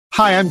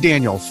Hi, I'm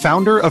Daniel,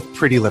 founder of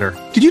Pretty Litter.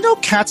 Did you know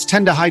cats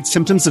tend to hide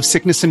symptoms of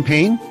sickness and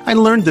pain? I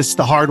learned this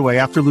the hard way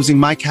after losing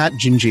my cat,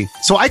 Gingy.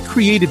 So I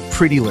created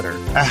Pretty Litter,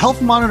 a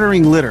health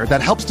monitoring litter that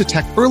helps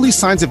detect early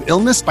signs of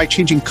illness by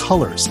changing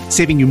colors,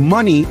 saving you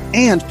money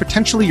and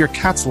potentially your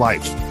cat's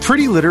life.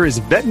 Pretty Litter is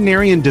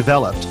veterinarian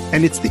developed,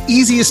 and it's the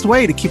easiest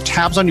way to keep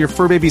tabs on your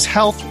fur baby's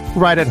health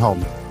right at home.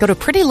 Go to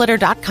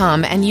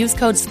prettylitter.com and use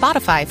code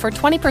SPOTIFY for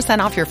 20%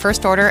 off your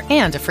first order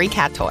and a free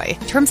cat toy.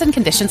 Terms and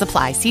conditions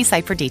apply. See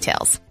site for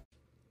details.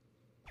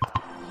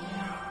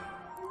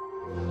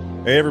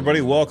 Hey everybody,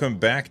 welcome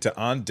back to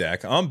On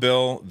Deck. I'm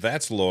Bill,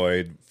 that's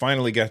Lloyd.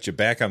 Finally got you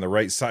back on the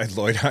right side,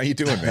 Lloyd. How you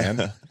doing,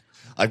 man?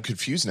 I'm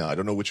confused now. I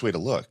don't know which way to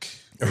look.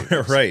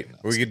 Right.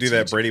 We could do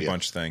that Brady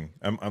Bunch thing.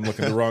 I'm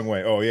looking the wrong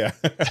way. Oh, yeah.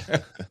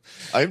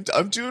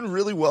 I'm doing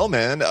really well,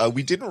 man.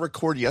 We didn't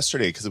record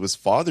yesterday because it was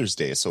Father's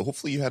Day, so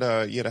hopefully you had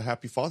a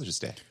happy Father's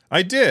Day.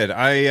 I did.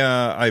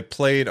 I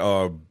played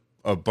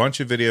a bunch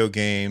of video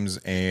games,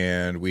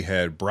 and we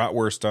had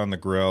bratwurst on the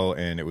grill,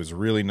 and it was a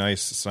really nice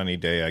sunny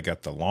day. I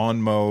got the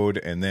lawn mowed,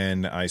 and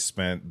then I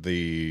spent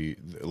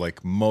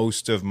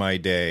most of my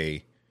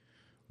day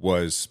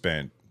was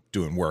spent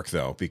doing work,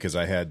 though, because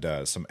I had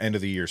some end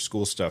of the year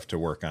school stuff to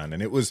work on,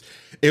 and it was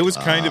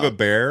kind of a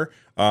bear.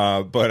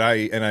 But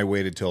I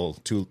waited till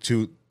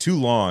too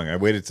long. I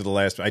waited to the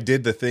last. I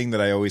did the thing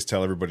that I always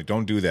tell everybody: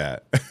 don't do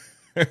that.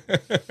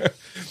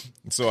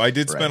 So I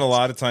did spend a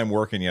lot of time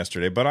working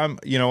yesterday, but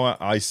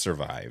I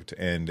survived.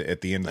 And at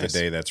the end of the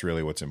day, that's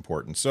really what's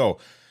important. So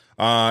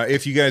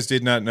if you guys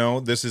did not know,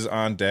 this is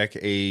On Deck,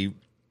 a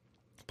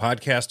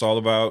podcast all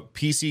about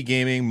PC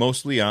gaming,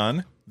 mostly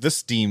on the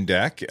Steam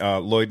Deck.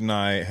 Lloyd and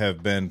I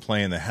have been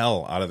playing the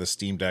hell out of the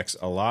Steam Decks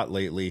a lot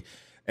lately.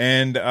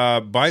 And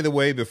by the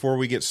way, before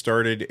we get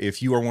started,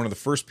 if you are one of the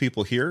first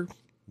people here,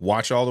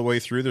 watch all the way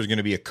through. There's going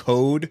to be a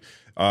code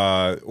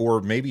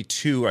or maybe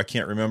two, I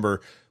can't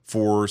remember,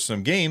 for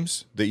some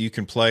games that you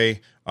can play.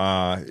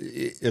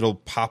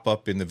 It'll pop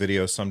up in the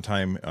video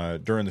sometime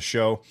during the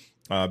show.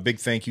 Big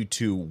thank you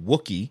to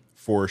Wookie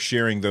for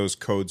sharing those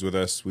codes with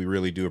us. We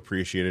really do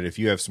appreciate it. If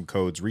you have some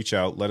codes, reach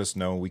out, let us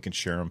know. We can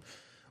share them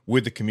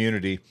with the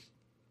community.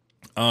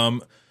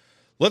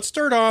 Let's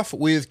start off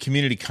with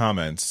community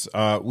comments.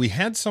 We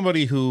had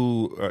somebody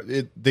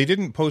who, they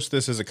didn't post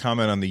this as a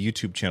comment on the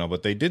YouTube channel,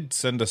 but they did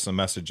send us a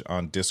message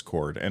on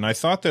Discord, and I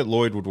thought that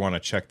Lloyd would want to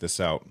check this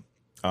out.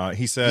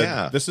 He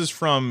said, This is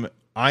from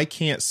I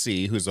Can't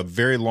See, who's a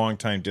very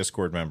long-time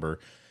Discord member.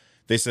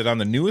 They said, on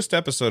the newest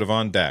episode of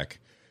On Deck,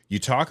 you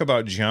talk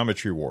about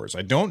Geometry Wars.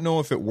 I don't know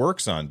if it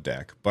works on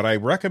Deck, but I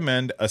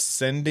recommend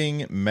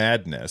Ascending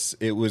Madness.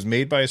 It was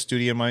made by a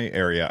studio in my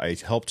area. I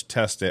helped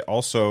test it.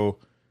 Also,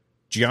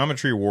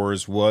 Geometry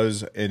Wars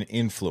was an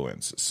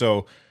influence.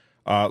 So,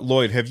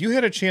 Lloyd, have you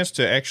had a chance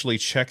to actually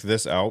check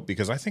this out?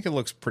 Because I think it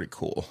looks pretty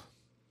cool.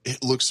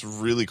 It looks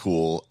really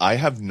cool. I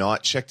have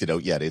not checked it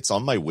out yet. It's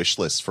on my wish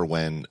list for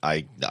when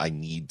I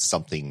need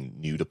something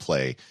new to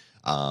play.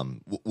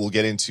 We'll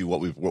get into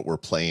what we're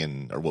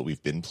playing or what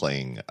we've been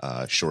playing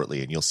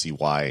shortly, and you'll see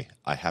why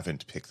I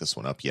haven't picked this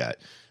one up yet.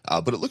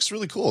 But it looks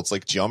really cool. It's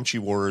like Geometry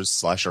Wars /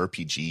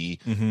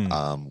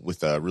 RPG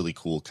with a really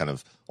cool kind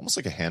of almost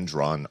like a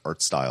hand-drawn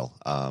art style.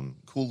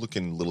 Cool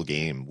looking little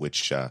game,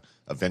 which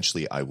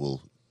eventually I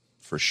will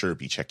for sure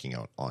be checking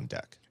out On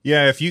Deck.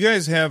 Yeah, if you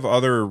guys have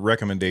other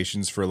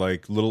recommendations for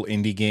like little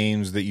indie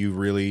games that you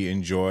really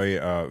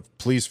enjoy,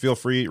 please feel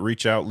free,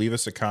 reach out, leave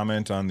us a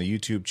comment on the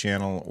YouTube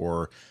channel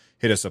or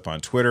hit us up on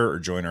Twitter or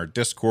join our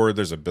Discord.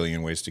 There's a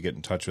billion ways to get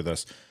in touch with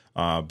us.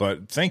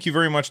 But thank you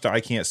very much to I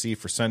Can't See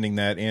for sending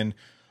that in.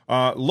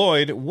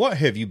 Lloyd, what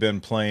have you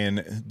been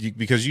playing?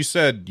 Because you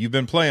said you've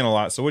been playing a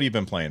lot. So what have you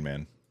been playing,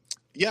 man?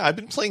 Yeah, I've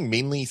been playing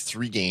mainly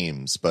 3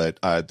 games, but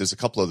there's a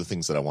couple other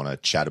things that I want to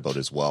chat about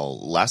as well.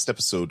 Last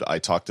episode, I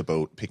talked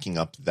about picking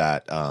up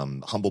that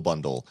Humble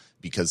Bundle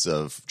because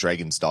of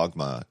Dragon's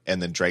Dogma,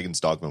 and then Dragon's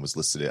Dogma was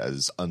listed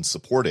as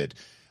unsupported,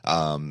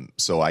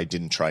 so I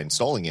didn't try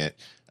installing it.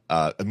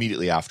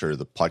 Immediately after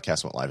the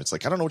podcast went live, it's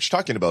like, I don't know what you're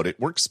talking about. It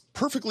works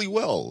perfectly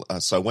well.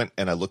 So I went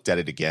and I looked at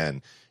it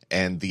again,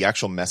 and the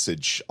actual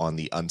message on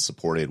the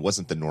unsupported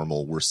wasn't the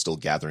normal, we're still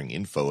gathering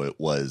info. It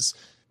was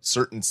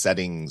certain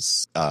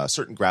settings,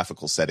 certain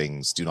graphical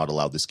settings do not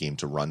allow this game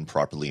to run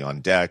properly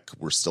on Deck.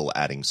 We're still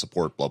adding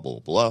support, blah, blah,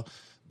 blah.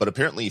 But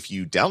apparently if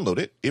you download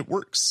it, it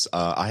works.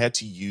 I had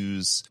to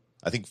use,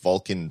 I think,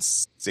 Vulkan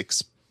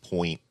 6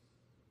 point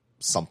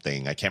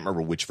something. I can't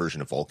remember which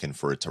version of Vulkan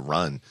for it to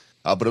run.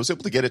 But I was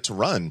able to get it to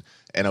run,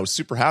 and I was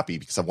super happy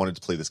because I wanted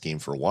to play this game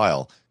for a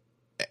while.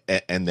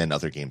 And then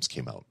other games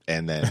came out,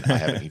 and then I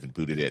haven't even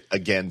booted it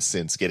again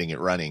since getting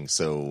it running.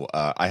 So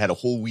I had a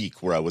whole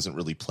week where I wasn't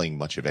really playing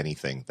much of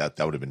anything. That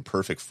would have been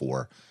perfect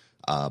for.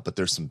 But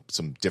there's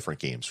some different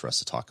games for us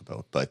to talk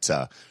about. But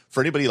for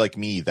anybody like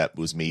me that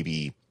was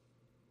maybe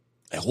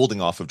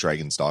holding off of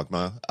Dragon's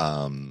Dogma,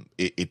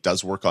 it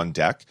does work on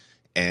Deck,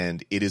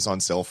 and it is on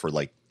sale for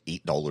like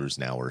 $8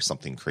 now or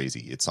something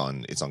crazy. It's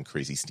on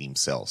crazy Steam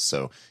sales.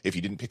 So if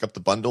you didn't pick up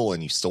the bundle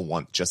and you still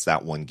want just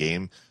that one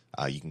game,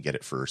 you can get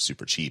it for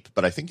super cheap.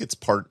 But I think it's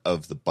part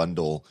of the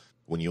bundle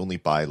when you only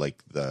buy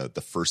like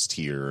the first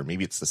tier, or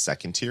maybe it's the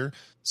second tier.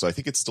 So I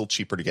think it's still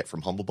cheaper to get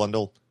from Humble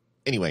Bundle.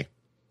 Anyway,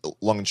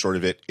 long and short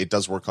of it, it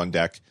does work on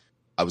deck.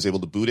 I was able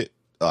to boot it.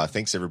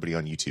 Thanks everybody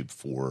on YouTube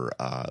for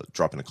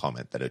dropping a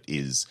comment that it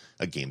is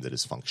a game that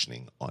is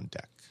functioning on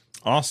deck.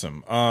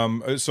 Awesome.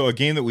 So a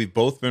game that we've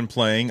both been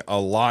playing a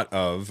lot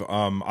of.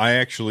 I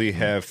actually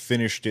have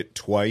finished it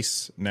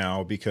twice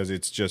now because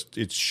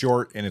it's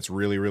short and it's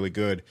really, really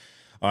good.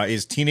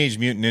 Is Teenage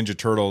Mutant Ninja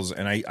Turtles,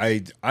 and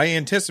I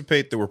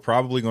anticipate that we're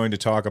probably going to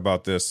talk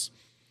about this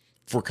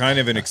for kind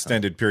of an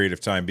extended period of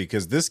time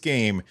because this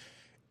game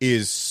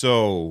is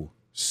so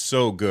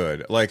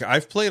good. Like,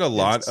 I've played a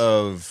lot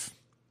of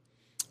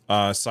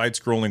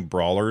side-scrolling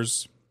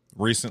brawlers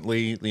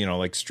recently,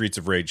 like Streets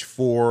of Rage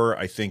 4.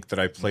 I think that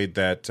I played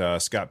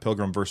that Scott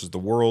Pilgrim versus the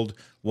World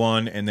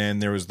one, and then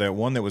there was that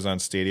one that was on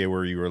Stadia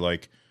where you were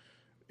like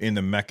in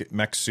the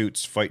mech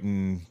suits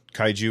fighting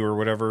kaiju or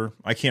whatever.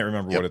 I can't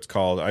remember what it's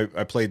called.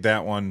 I played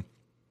that one.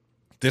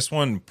 This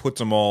one puts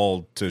them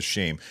all to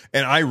shame.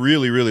 And I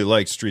really, really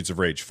liked Streets of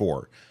Rage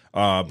 4.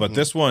 But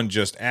this one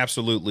just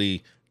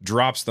absolutely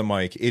drops the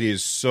mic. It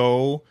is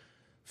so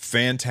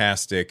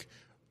fantastic.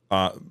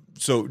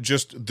 So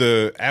just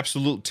the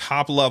absolute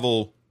top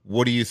level,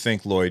 what do you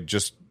think, Lloyd?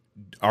 Just,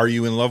 are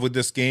you in love with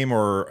this game,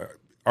 or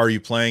are you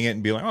playing it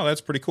and be like, oh,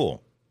 that's pretty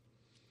cool?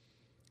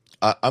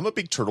 I'm a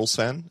big Turtles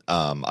fan.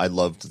 I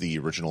loved the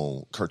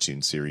original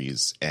cartoon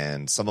series,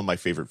 and some of my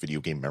favorite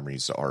video game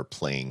memories are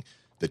playing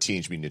the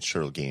Teenage Mutant Ninja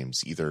Turtle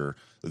games, either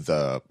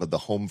the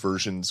home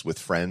versions with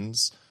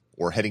friends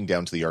or heading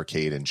down to the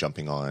arcade and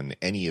jumping on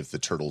any of the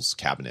Turtles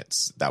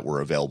cabinets that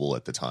were available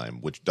at the time,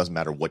 which doesn't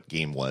matter what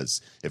game was.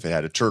 If it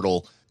had a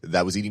turtle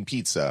that was eating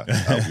pizza,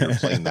 we were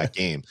playing that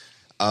game.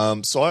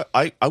 So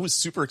I was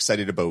super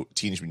excited about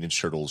Teenage Mutant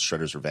Ninja Turtles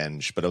Shredder's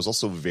Revenge, but I was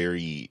also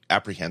very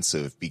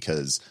apprehensive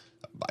because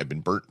I've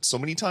been burnt so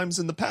many times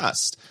in the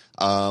past.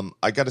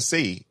 I got to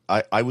say,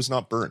 I was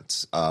not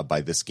burnt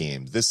by this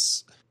game.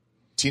 This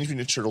Teenage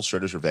Mutant Ninja Turtles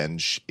Shredder's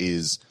Revenge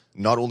is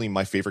not only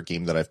my favorite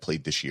game that I've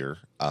played this year,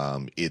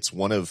 it's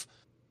one of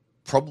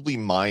probably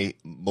my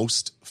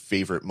most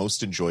favorite,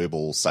 most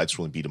enjoyable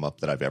side-scrolling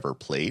beat-em-up that I've ever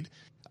played.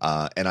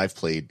 And I've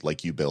played,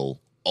 like you, Bill,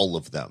 all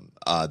of them.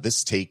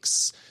 This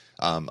takes...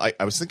 I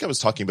was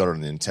talking about it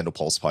on the Nintendo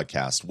Pulse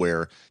podcast,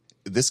 where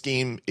this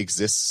game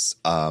exists...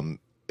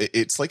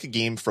 it's like a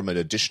game from an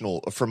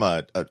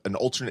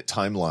alternate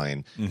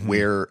timeline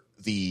where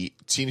the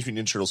Teenage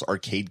Mutant Ninja Turtles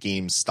arcade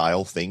game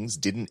style things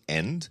didn't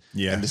end.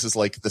 Yeah. And this is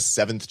like the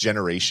 7th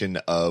generation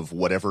of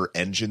whatever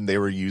engine they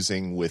were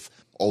using with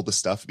all the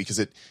stuff, because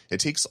it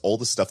takes all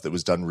the stuff that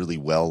was done really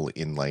well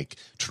in like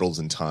Turtles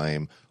in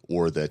Time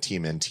or the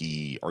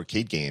TMNT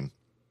arcade game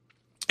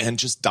and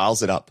just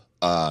dials it up.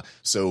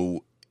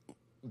 So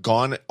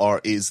gone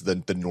is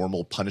the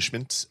normal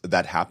punishment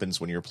that happens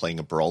when you're playing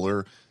a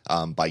brawler,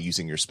 by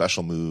using your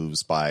special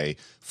moves, by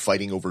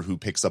fighting over who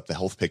picks up the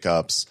health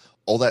pickups.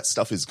 All that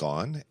stuff is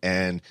gone,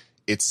 and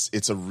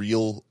it's a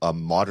real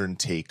modern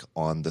take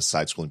on the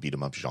side-scrolling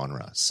beat-em-up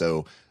genre.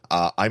 So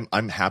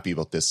I'm happy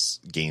about this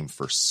game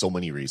for so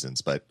many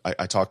reasons, but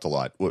I talked a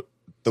lot.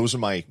 Those are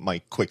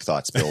my quick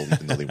thoughts, Bill,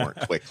 even though they weren't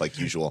quick like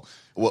usual.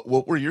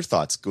 What were your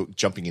thoughts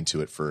jumping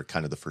into it for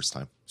kind of the first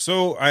time?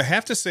 So I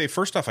have to say,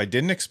 first off, I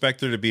didn't expect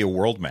there to be a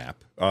world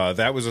map.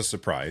 That was a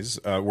surprise,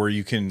 where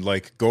you can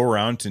like go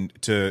around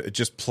to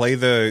just play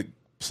the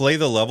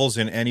levels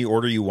in any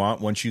order you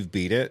want once you've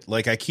beat it.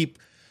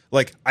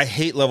 I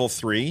hate level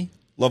 3.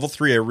 Level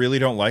 3 I really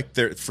don't like.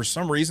 For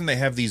some reason they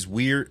have these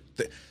weird...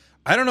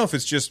 I don't know if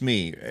it's just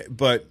me,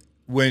 but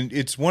when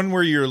it's one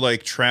where you're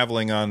like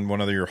traveling on one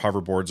of your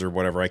hoverboards or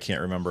whatever, I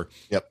can't remember.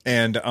 Yep.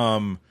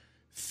 And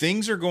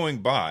things are going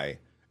by,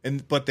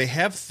 but they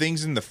have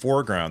things in the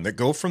foreground that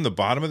go from the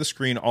bottom of the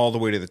screen all the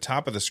way to the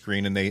top of the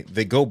screen, and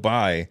they go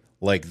by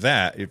like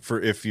that.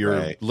 If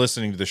you're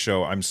listening to the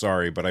show, I'm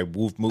sorry, but I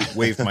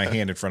waved my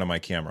hand in front of my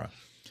camera.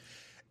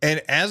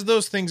 And as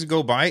those things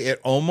go by,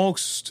 it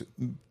almost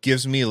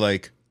gives me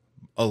like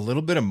a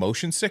little bit of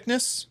motion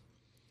sickness.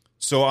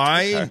 So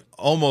I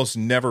almost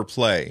never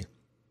play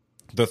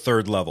the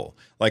third level.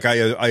 Like I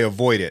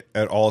avoid it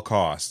at all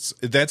costs.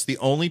 That's the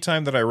only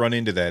time that I run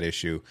into that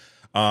issue.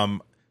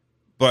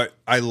 But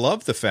I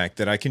love the fact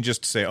that I can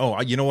just say, oh,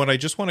 you know what? I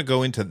just want to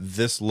go into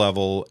this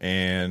level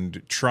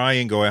and try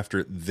and go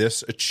after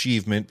this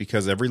achievement,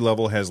 because every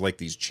level has like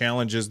these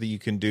challenges that you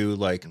can do.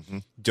 Like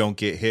don't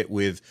get hit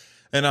with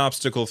an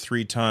obstacle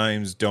 3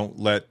 times, don't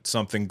let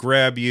something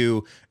grab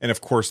you, and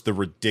of course the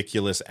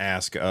ridiculous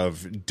ask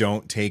of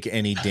don't take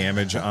any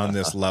damage on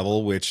this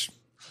level, which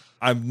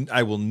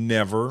I will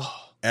never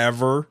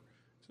ever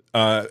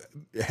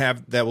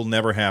have. That will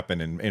never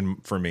happen in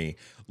for me.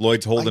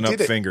 Lloyd's holding up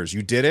fingers.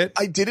 You did it?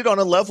 I did it on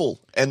a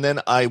level, and then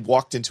I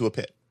walked into a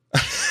pit.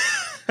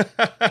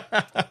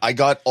 I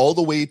got all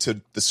the way to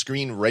the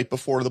screen right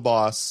before the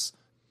boss,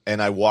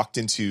 and I walked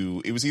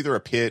into, it was either a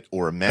pit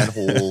or a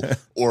manhole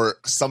or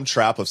some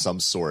trap of some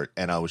sort.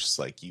 And I was just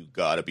like, you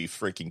gotta be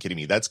freaking kidding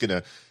me. That's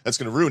gonna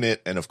ruin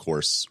it. And of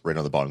course, right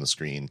on the bottom of the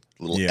screen,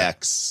 little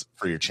X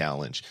for your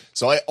challenge.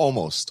 So I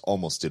almost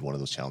did one of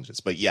those challenges.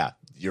 But yeah,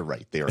 you're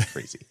right. They are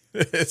crazy.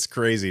 It's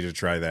crazy to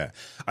try that.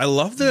 I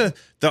love the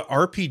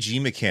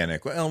RPG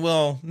mechanic.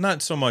 Well,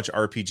 not so much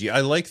RPG. I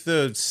like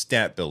the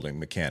stat building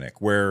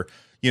mechanic where,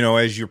 you know,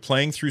 as you're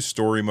playing through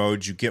story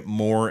modes, you get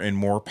more and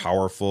more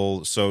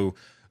powerful. So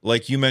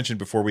like you mentioned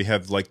before, we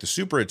have like the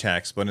super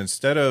attacks, but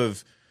instead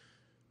of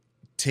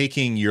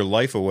taking your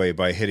life away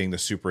by hitting the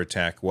super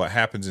attack, what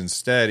happens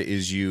instead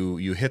is you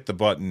hit the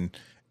button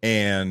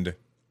and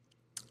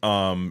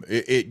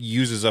it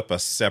uses up a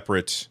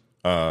separate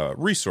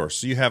resource.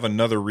 So you have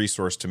another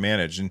resource to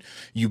manage, and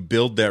you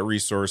build that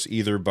resource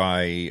either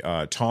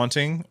by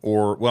taunting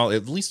or, well,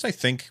 at least I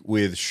think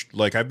with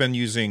like I've been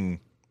using,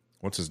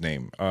 what's his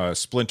name?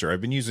 Splinter.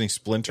 I've been using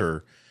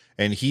Splinter,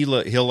 and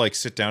he'll like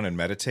sit down and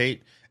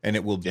meditate, and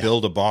it will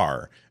build a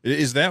bar.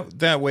 Is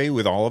that way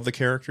with all of the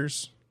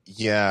characters?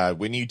 Yeah,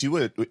 when you do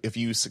it, if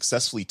you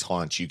successfully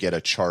taunt, you get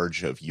a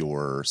charge of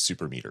your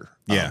super meter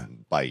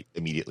by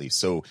immediately.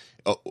 So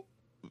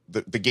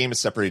the game is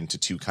separated into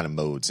two kind of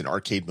modes. In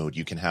arcade mode,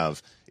 you can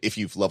have, if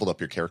you've leveled up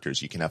your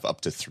characters, you can have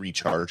up to 3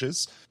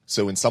 charges.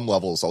 So in some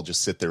levels, I'll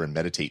just sit there and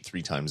meditate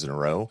 3 times in a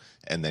row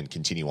and then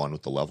continue on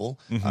with the level.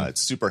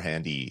 It's super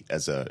handy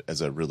as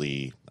a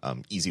really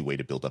easy way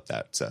to build up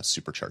that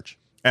supercharge.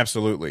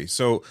 Absolutely.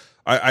 So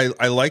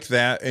I like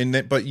that,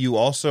 but you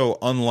also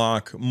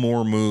unlock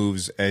more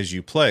moves as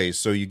you play.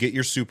 So you get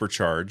your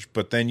supercharge,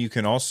 but then you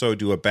can also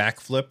do a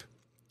backflip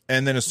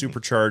and then a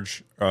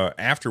supercharge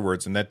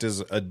afterwards, and that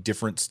does a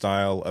different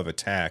style of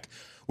attack,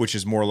 which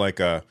is more like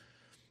the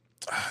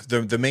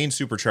main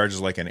supercharge is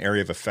like an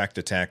area of effect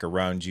attack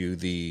around you.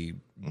 The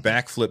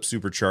backflip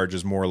supercharge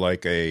is more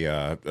like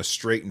a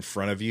straight in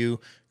front of you,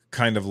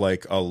 kind of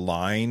like a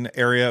line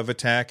area of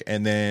attack.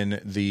 And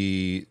then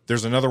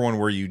there's another one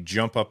where you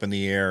jump up in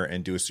the air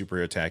and do a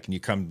super attack, and you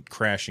come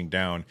crashing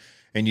down,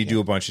 and you do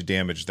a bunch of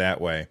damage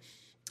that way.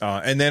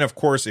 And then, of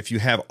course, if you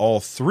have all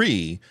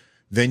 3,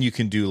 then you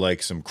can do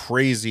like some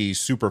crazy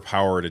super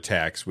powered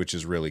attacks, which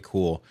is really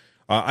cool.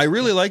 I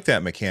really like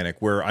that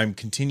mechanic where I'm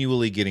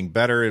continually getting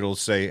better. It'll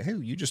say, hey,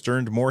 you just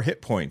earned more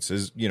hit points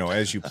as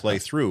you play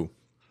through.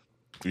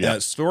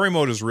 Story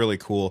mode is really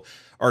cool.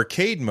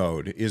 Arcade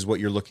mode is what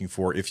you're looking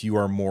for if you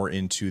are more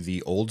into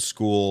the old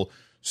school,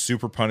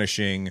 super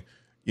punishing,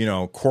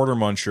 quarter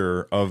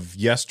muncher of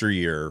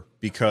yesteryear,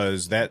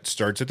 because that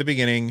starts at the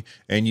beginning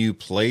and you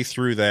play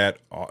through that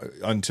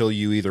until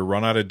you either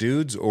run out of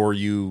dudes or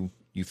you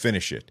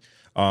finish it.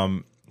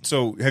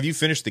 So have you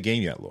finished the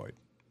game yet, Lloyd?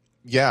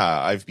 Yeah,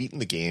 I've beaten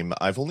the game.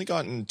 I've only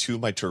gotten 2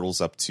 of my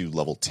turtles up to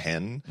level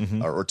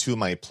 10, or 2 of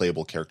my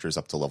playable characters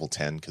up to level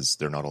 10, because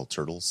they're not all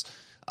turtles.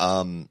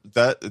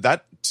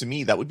 That to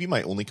me, that would be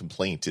my only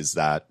complaint, is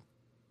that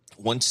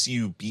once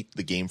you beat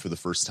the game for the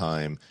first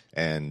time,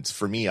 and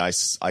for me, I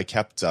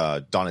kept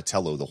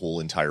Donatello the whole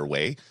entire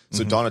way.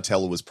 So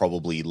Donatello was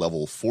probably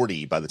level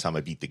 40 by the time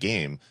I beat the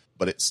game,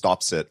 but it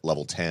stops at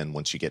level 10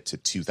 once you get to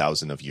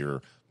 2,000 of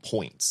your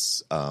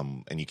points,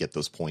 and you get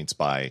those points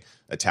by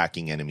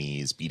attacking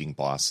enemies, beating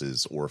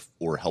bosses,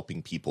 or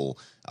helping people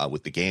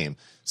with the game.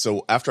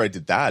 So after I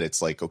did that,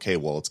 it's like, okay,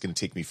 well, it's going to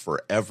take me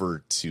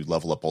forever to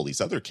level up all these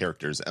other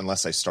characters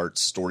unless I start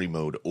story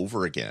mode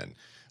over again,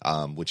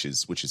 which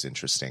is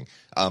interesting.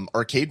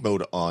 Arcade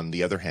mode, on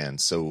the other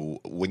hand, so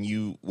when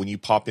you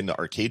pop into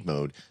arcade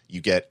mode, you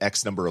get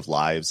X number of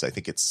lives. I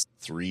think it's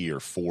 3 or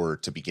 4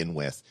 to begin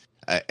with.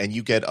 And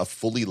you get a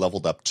fully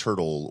leveled up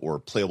turtle or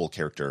playable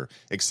character,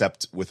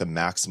 except with a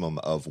maximum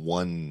of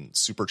 1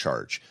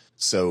 supercharge.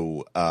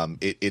 So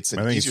it's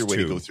an easier way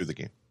to go through the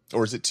game.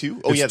 Or is it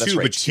 2? Oh, yeah, that's 2,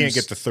 right. But you can't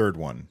get the third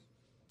one.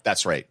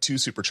 That's right. 2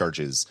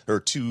 supercharges, or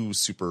 2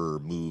 super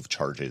move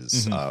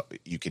charges.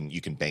 You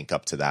can bank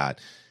up to that.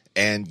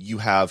 And you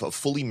have a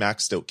fully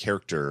maxed out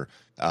character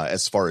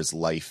as far as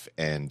life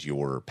and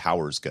your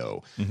powers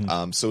go.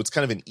 So it's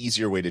kind of an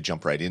easier way to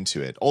jump right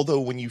into it.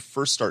 Although when you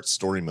first start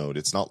story mode,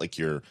 it's not like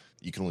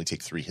you can only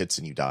take 3 hits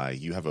and you die.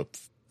 You have a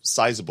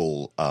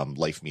sizable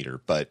life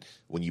meter, but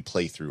when you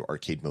play through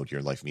arcade mode,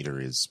 your life meter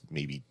is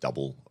maybe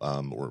double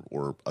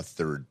or a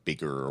third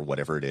bigger or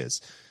whatever it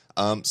is.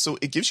 So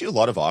it gives you a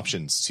lot of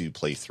options to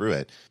play through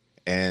it.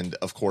 And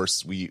of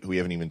course, we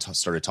haven't even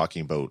started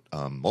talking about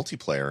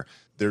multiplayer.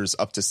 There's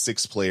up to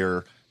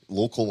 6-player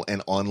local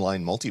and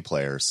online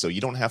multiplayer, so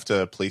you don't have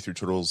to play through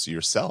Turtles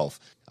yourself.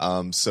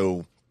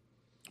 So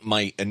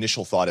my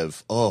initial thought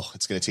of,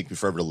 it's going to take me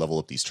forever to level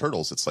up these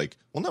turtles, it's like,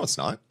 well, no, it's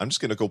not. I'm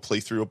just going to go play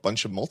through a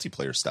bunch of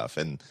multiplayer stuff,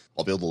 and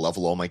I'll be able to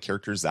level all my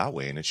characters that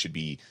way, and it should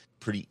be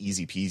pretty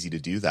easy peasy to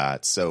do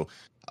that. So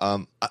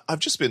I've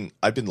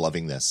been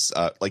loving this,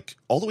 like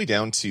all the way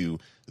down to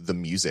the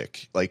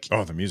music. Like,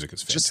 the music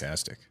is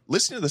fantastic.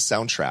 Listen to the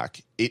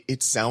soundtrack.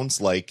 It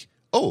sounds like,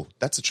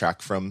 that's a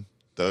track from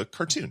the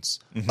cartoons.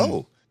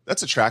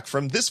 That's a track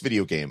from this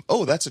video game.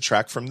 That's a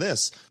track from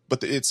this.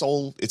 But it's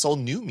all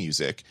new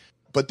music.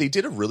 But they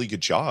did a really good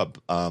job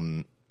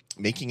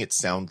making it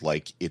sound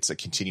like it's a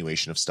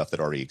continuation of stuff that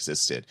already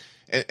existed.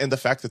 And the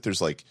fact that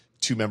there's like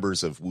 2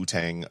 members of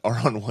Wu-Tang are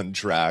on one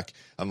track,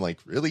 I'm like,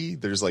 really?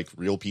 There's like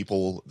real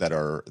people that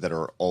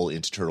are all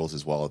into Turtles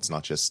as well. It's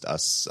not just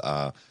us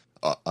I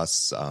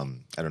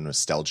don't know,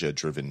 nostalgia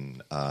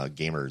driven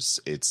gamers.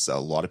 It's a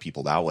lot of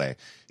people that way.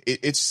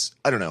 It's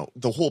I don't know,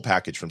 the whole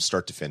package from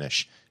start to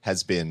finish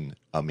has been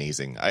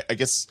amazing. I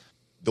guess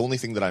the only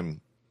thing that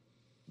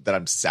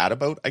I'm sad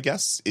about, I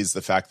guess, is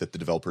the fact that the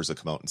developers have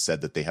come out and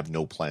said that they have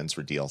no plans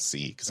for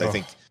DLC, because I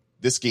think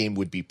this game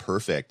would be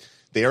perfect.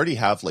 They already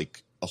have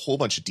like a whole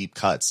bunch of deep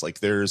cuts. Like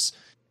there's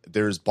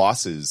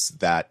bosses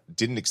that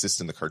didn't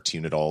exist in the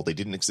cartoon at all. They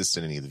didn't exist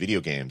in any of the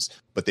video games,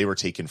 but they were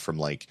taken from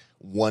like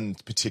one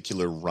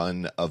particular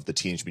run of the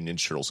Teenage Mutant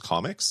Ninja Turtles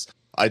comics.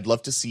 I'd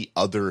love to see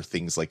other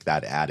things like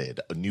that added,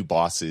 new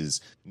bosses,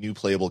 new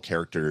playable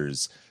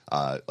characters,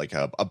 like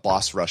a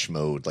boss rush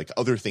mode, like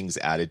other things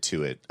added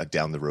to it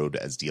down the road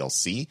as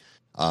DLC.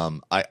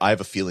 I have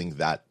a feeling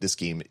that this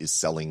game is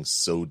selling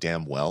so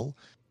damn well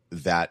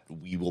that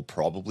we will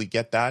probably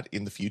get that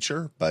in the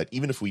future. But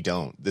even if we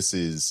don't, this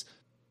is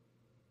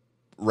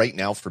right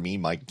now for me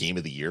my game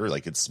of the year.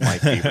 Like it's my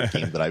favorite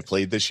game that I've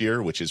played this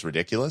year, which is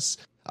ridiculous.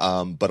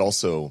 But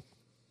also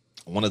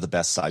one of the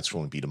best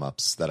side-scrolling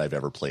beat-em-ups that I've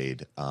ever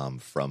played,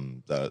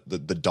 from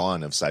the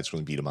dawn of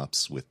side-scrolling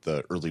beat-em-ups with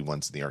the early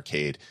ones in the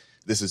arcade.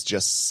 This is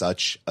just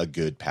such a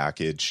good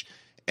package,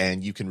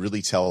 and you can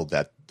really tell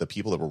that the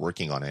people that were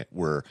working on it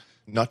were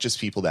not just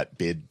people that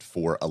bid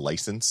for a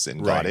license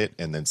and got it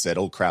and then said,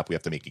 oh crap, we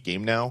have to make a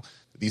game now.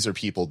 These are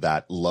people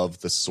that love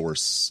the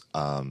source,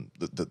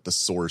 the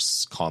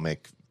source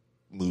comic,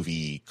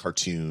 movie,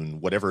 cartoon,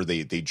 whatever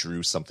they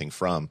drew something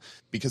from,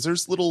 because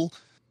there's little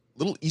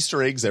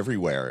Easter eggs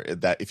everywhere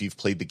that if you've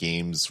played the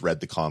games,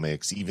 read the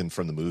comics, even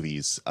from the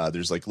movies,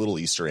 there's like little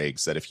Easter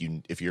eggs that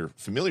if you're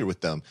familiar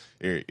with them,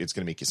 it's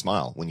going to make you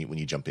smile when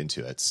you jump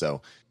into it.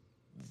 So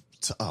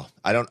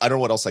I don't know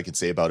what else I can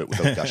say about it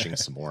without gushing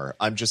some more.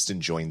 I'm just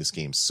enjoying this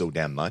game so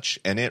damn much,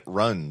 and it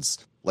runs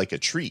like a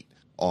treat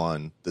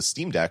on the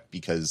Steam Deck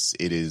because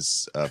it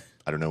is I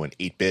don't know, an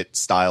 8-bit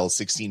style,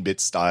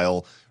 16-bit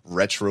style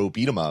retro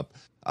beat 'em up.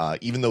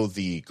 Even though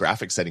the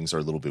graphic settings are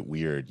a little bit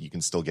weird, you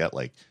can still get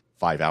like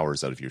 5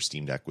 hours out of your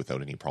Steam Deck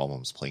without any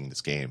problems playing this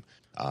game,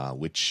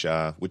 which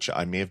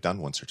I may have done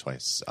once or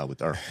twice,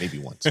 or maybe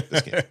once with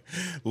this game.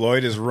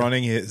 Lloyd is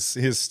running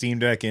his Steam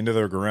Deck into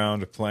the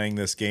ground playing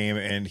this game,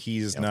 and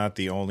he's not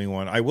the only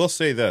one. I will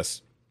say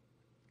this.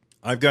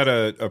 I've got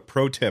a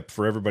pro tip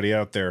for everybody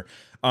out there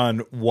on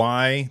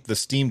why the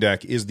Steam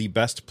Deck is the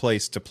best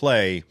place to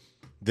play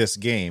this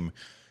game,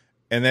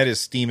 and that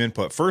is Steam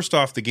Input. First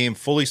off, the game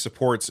fully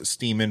supports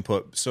Steam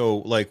Input. So,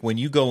 like, when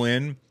you go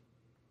in,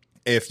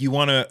 if you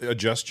want to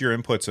adjust your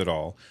inputs at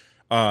all,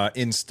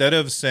 instead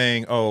of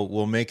saying, oh,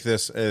 we'll make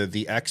this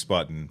the X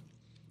button,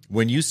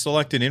 when you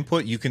select an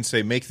input, you can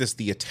say, make this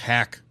the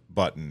attack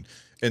button.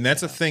 And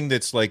that's a thing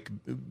that's like,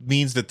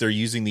 means that they're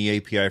using the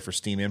API for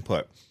Steam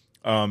Input.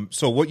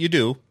 So what you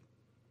do,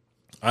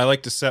 I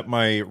like to set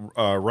my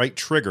right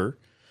trigger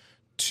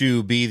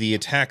to be the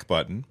attack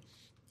button.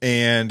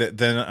 And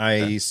then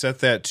I set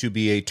that to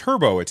be a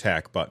turbo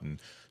attack button.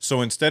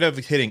 So instead of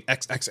hitting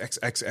X, X, X,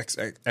 X, X,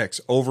 X,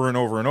 X over and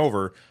over and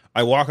over,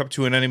 I walk up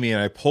to an enemy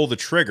and I pull the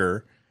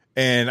trigger.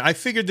 And I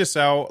figured this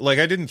out. Like,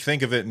 I didn't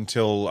think of it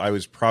until I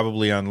was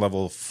probably on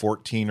level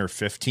 14 or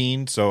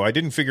 15. So I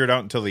didn't figure it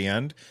out until the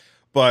end.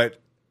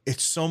 But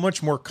it's so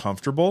much more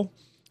comfortable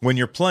when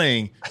you're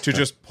playing to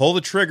just pull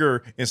the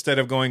trigger instead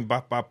of going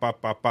bop, bop,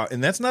 bop, bop, bop.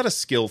 And that's not a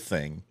skill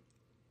thing.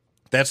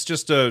 That's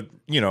just a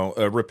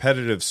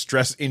repetitive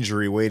stress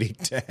injury waiting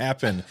to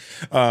happen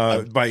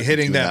by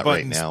hitting that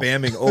button, right,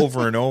 spamming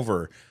over and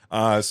over.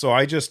 So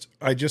I just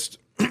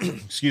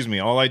excuse me.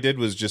 All I did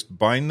was just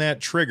bind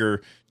that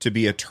trigger to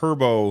be a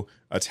turbo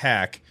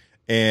attack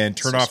and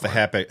turn off the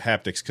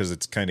haptics because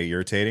it's kind of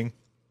irritating.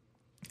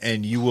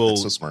 And you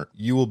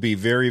will be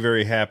very,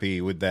 very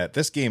happy with that.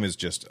 This game is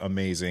just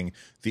amazing.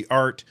 The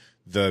art,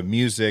 the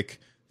music,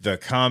 the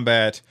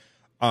combat.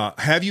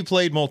 Have you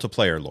played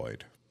multiplayer,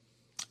 Lloyd?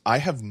 I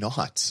have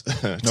not.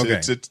 Okay.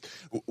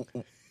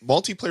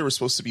 Multiplayer was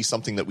supposed to be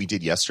something that we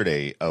did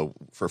yesterday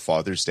for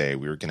Father's Day.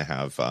 We were going to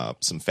have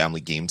some family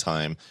game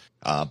time,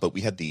 but we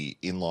had the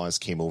in-laws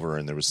came over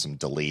and there was some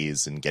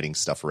delays in getting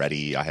stuff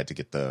ready. I had to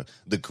get the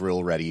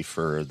grill ready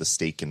for the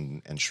steak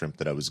and shrimp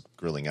that I was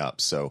grilling up.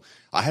 So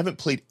I haven't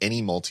played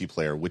any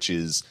multiplayer, which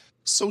is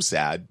so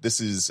sad. This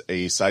is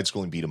a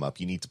side-scrolling beat-em-up.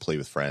 You need to play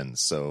with friends.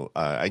 So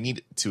I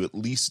need to at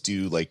least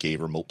do like a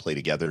remote play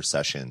together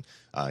session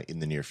in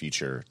the near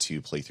future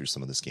to play through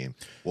some of this game.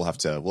 We'll have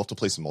to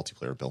play some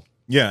multiplayer, Bill.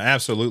 Yeah,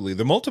 absolutely.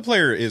 The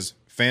multiplayer is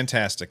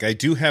fantastic. I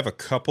do have a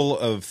couple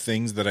of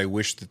things that I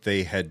wish that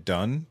they had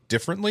done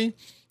differently.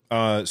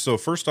 So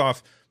first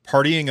off,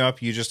 partying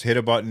up, you just hit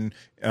a button,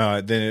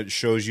 then it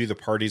shows you the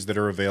parties that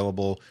are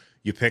available.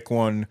 You pick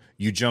one,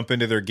 you jump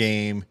into their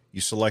game,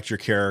 you select your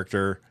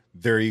character.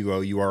 There you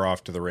go. You are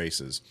off to the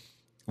races.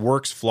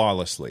 Works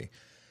flawlessly.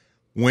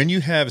 When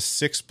you have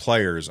 6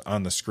 players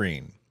on the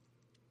screen,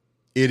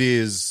 it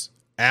is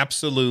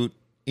absolute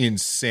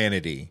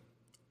insanity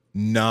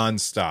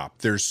nonstop.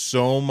 There's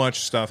so much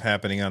stuff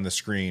happening on the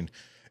screen.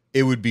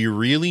 It would be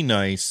really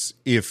nice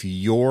if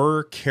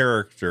your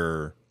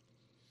character,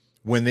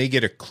 when they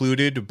get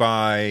occluded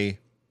by,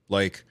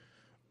 like,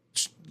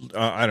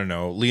 I don't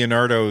know,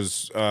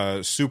 Leonardo's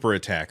super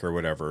attack or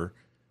whatever,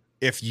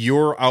 if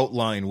your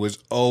outline was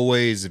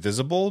always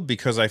visible,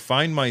 because I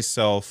find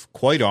myself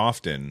quite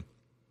often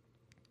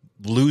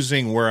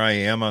losing where I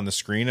am on the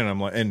screen, and I'm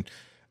like, and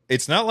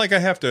it's not like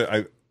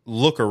I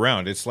look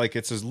around. It's like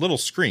it's a little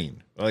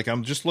screen. Like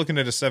I'm just looking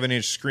at a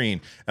 7-inch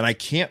screen, and I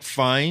can't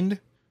find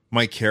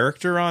my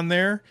character on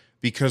there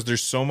because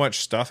there's so much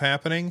stuff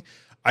happening.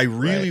 I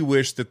really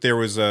wish that there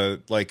was a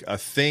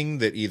thing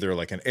that either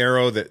like an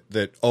arrow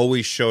that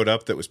always showed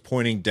up that was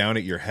pointing down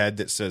at your head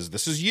that says,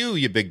 "This is you,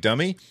 you big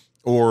dummy,"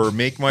 or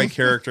make my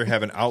character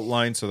have an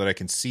outline so that I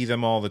can see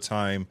them all the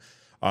time.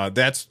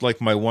 That's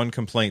like my one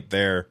complaint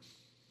there.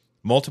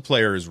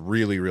 Multiplayer is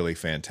really, really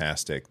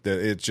fantastic.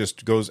 It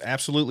just goes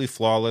absolutely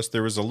flawless.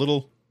 There was a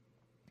little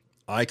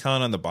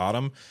icon on the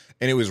bottom,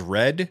 and it was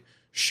red,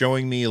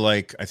 showing me,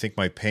 like, I think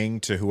my ping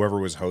to whoever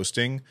was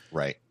hosting.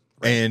 Right.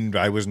 And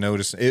I was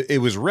noticing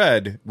it was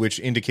red, which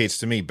indicates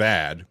to me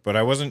bad, but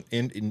I wasn't I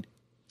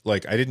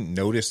didn't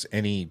notice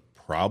any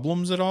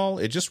problems at all.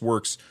 It just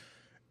works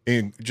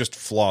just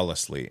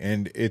flawlessly,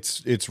 and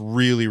it's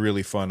really,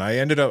 really fun.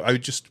 I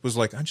just was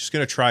like, I'm just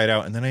going to try it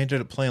out, and then I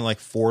ended up playing like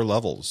 4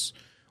 levels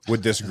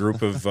with this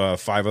group of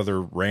 5 other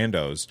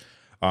randos.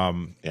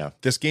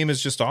 This game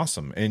is just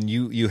awesome, and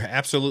you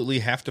absolutely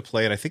have to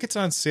play it. I think it's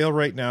on sale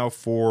right now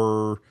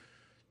for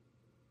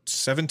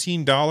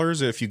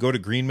 $17 if you go to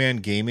Green Man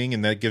Gaming,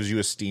 and that gives you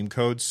a Steam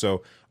code.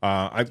 So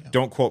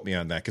don't quote me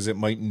on that, because it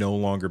might no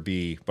longer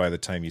be by the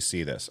time you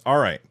see this. All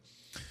right,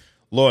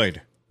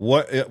 Lloyd,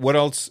 what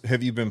else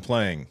have you been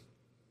playing?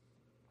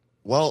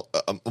 Well,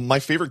 my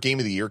favorite game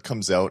of the year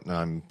comes out, and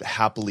I'm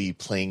happily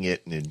playing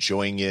it and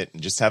enjoying it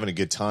and just having a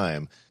good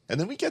time. And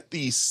then we get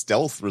the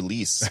stealth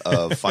release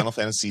of Final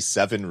Fantasy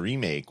VII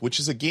Remake, which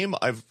is a game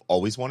I've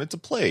always wanted to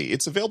play.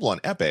 It's available on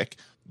Epic,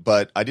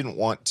 but I didn't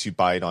want to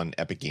buy it on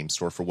Epic Game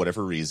Store for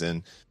whatever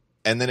reason.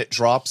 And then it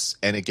drops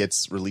and it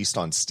gets released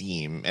on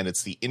Steam, and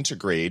it's the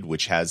Intergrade,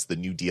 which has the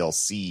new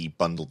DLC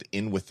bundled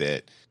in with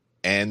it.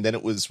 And then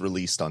it was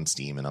released on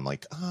Steam, and I'm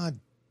like,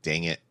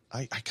 dang it.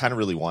 I kind of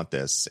really want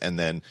this. And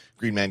then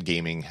Green Man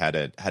Gaming had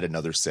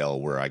another sale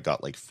where I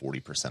got like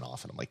 40%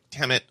 off, and I'm like,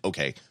 damn it.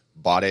 Okay.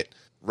 Bought it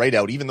right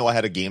out, even though I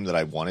had a game that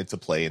I wanted to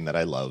play and that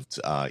I loved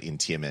in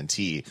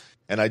TMNT.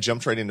 And I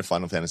jumped right into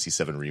Final Fantasy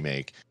VII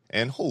Remake,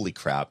 and holy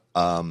crap.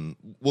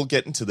 We'll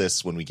get into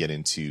this when we get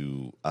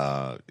into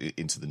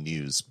the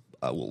news.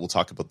 We'll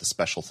talk about the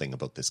special thing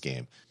about this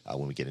game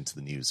when we get into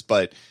the news.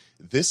 But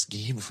this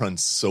game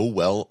runs so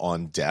well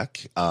on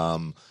deck.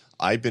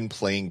 I've been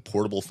playing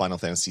portable Final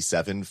Fantasy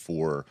VII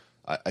for,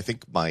 I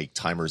think my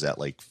timer's at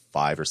like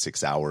 5 or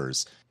 6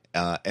 hours,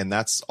 and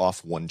that's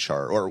off one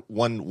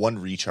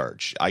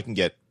recharge. I can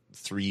get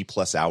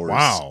 3+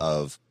 hours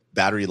of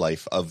battery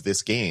life of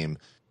this game,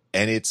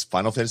 and it's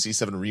Final Fantasy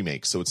VII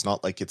Remake, so it's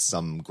not like it's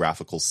some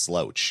graphical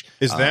slouch.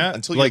 Is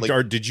that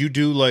did you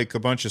do like a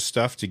bunch of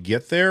stuff to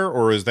get there,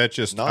 or is that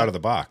just out of the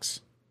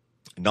box?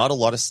 Not a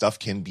lot of stuff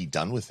can be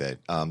done with it.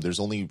 There's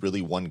only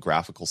really one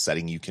graphical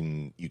setting you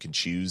can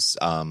choose.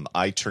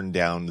 I turned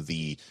down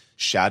the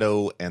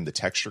shadow and the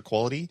texture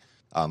quality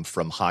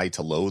from high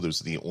to low.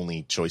 Those are the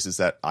only choices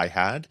that I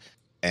had.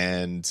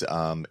 And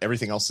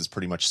everything else is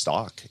pretty much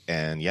stock.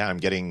 And yeah, I'm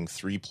getting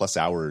 3+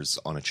 hours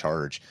on a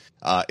charge.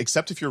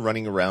 Except if you're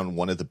running around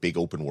one of the big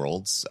open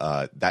worlds,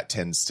 that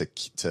tends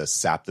to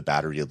sap the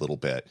battery a little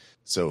bit.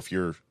 So if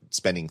you're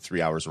spending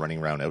 3 hours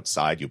running around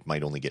outside, you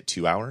might only get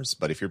 2 hours.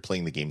 But if you're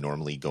playing the game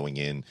normally, going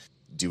in,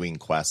 doing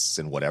quests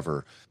and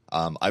whatever,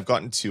 I've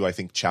gotten to, I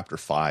think, chapter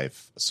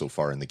 5 so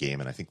far in the game,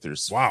 and I think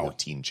there's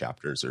 14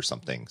 chapters or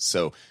something.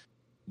 So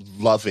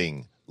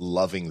loving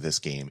this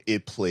game.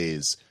 It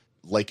plays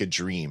like a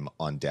dream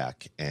on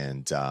deck.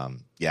 And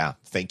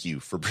thank you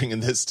for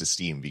bringing this to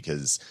Steam,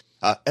 because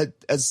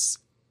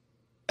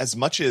as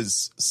much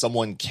as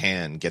someone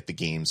can get the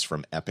games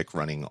from Epic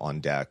running on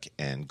deck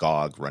and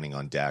GOG running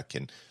on deck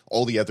and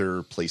all the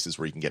other places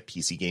where you can get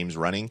PC games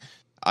running,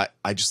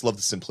 I just love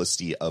the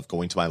simplicity of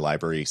going to my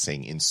library,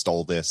 saying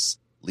install this,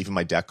 leaving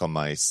my deck on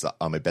my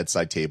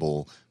bedside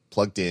table,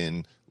 plugged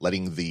in,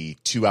 letting the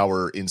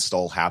 2-hour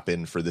install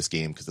happen for this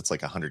game, because it's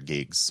like 100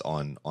 gigs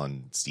on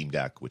Steam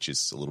Deck, which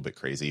is a little bit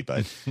crazy,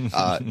 but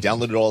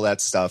downloaded all that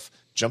stuff,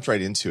 jumped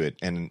right into it,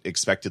 and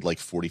expected like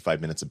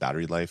 45 minutes of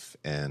battery life,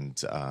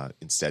 and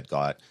instead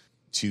got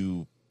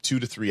 2 to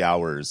 3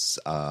 hours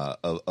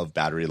of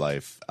battery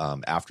life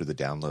after the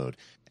download,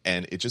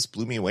 and it just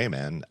blew me away,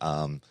 man.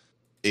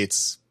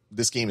 It's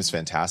this game is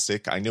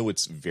fantastic. I know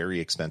it's very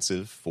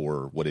expensive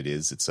for what it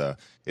is. It's a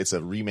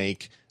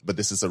remake, but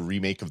this is a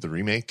remake of the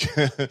remake.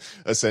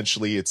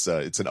 Essentially, it's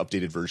an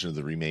updated version of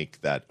the remake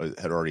that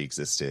had already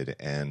existed,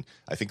 and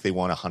I think they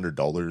want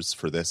 $100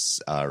 for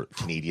this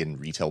Canadian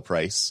retail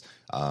price,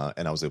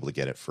 and I was able to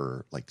get it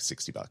for like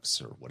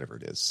 $60 or whatever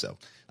it is. So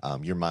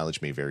your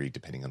mileage may vary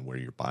depending on where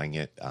you're buying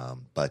it,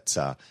 but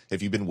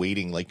if you've been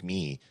waiting like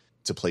me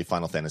to play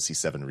Final Fantasy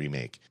VII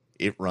Remake,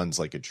 it runs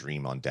like a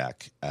dream on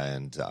deck,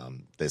 and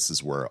this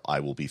is where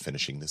I will be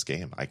finishing this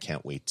game. I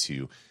can't wait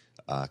to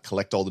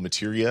collect all the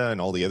materia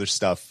and all the other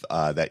stuff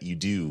that you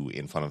do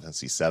in Final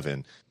Fantasy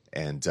VII,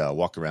 and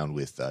walk around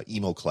with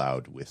Emo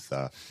Cloud with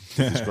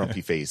his grumpy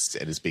face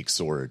and his big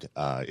sword.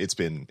 It's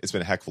been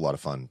a heck of a lot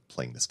of fun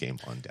playing this game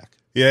on deck.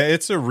 Yeah,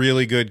 it's a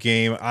really good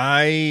game.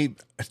 I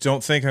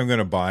don't think I'm going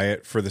to buy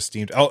it for the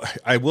Steam.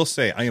 I will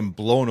say I am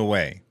blown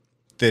away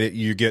that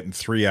you're getting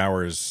 3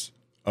 hours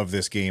of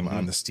this game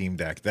on the Steam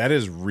Deck. That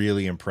is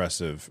really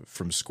impressive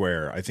from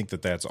Square. I think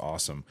that's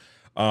awesome.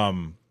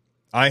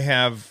 I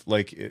have,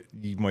 like,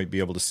 you might be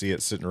able to see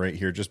it sitting right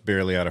here, just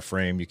barely out of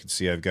frame. You can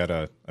see I've got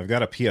a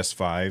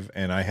PS5,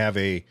 and I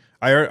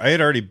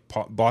had already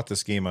bought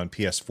this game on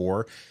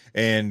PS4,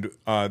 and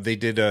they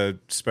did a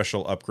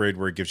special upgrade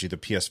where it gives you the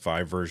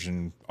PS5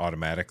 version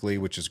automatically,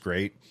 which is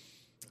great.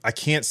 I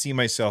can't see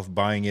myself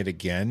buying it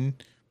again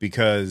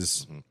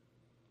because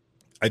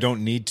I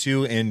don't need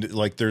to, and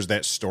like there's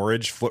that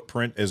storage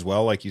footprint as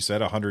well, like you said,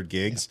 100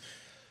 gigs. Yeah.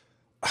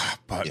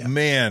 But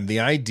man, the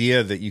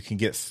idea that you can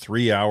get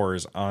 3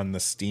 hours on the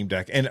Steam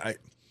Deck, and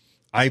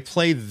I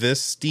play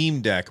this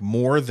Steam Deck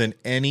more than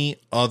any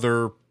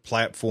other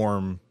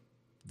platform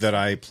that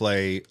I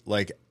play,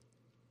 like,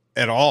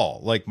 at all.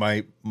 Like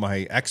my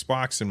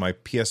Xbox and my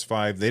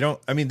PS5,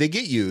 they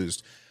get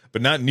used,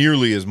 but not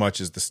nearly as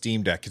much as the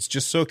Steam Deck. It's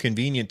just so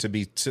convenient to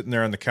be sitting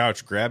there on the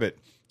couch, grab it.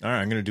 All right,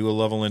 I'm going to do a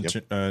level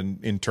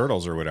in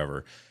Turtles or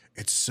whatever.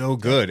 It's so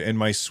good. And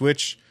my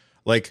Switch,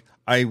 like,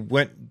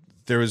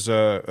 there was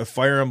a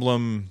Fire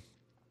Emblem,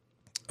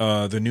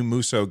 the new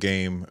Musou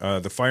game,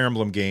 the Fire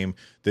Emblem game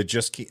that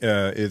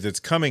that's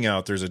coming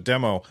out. There's a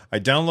demo. I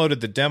downloaded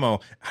the demo.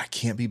 I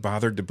can't be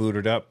bothered to boot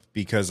it up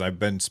because I've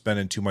been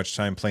spending too much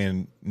time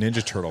playing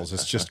Ninja Turtles.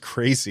 It's just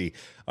crazy.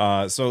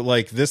 So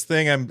like this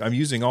thing I'm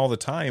using all the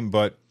time,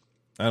 but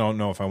I don't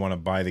know if I want to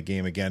buy the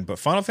game again. But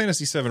Final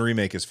Fantasy VII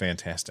Remake is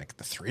fantastic.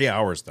 The 3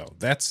 hours though,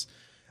 that's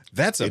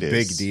a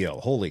big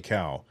deal. Holy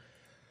cow!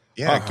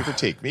 Yeah, give or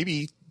take,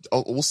 maybe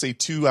we'll say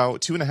 2.5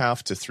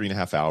 to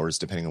 3.5 hours,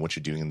 depending on what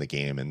you're doing in the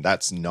game. And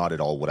that's not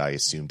at all what I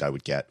assumed I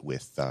would get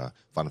with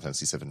Final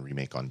Fantasy VII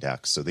Remake on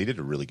deck. So they did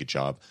a really good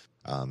job.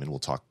 And we'll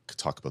talk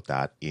about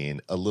that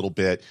in a little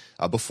bit.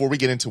 Before we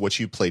get into what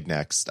you played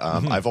next,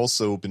 I've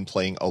also been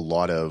playing a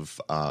lot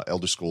of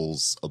Elder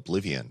Scrolls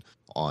Oblivion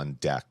on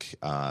deck.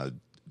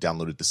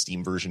 Downloaded the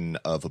Steam version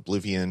of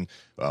Oblivion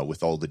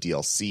with all the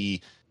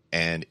DLC,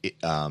 and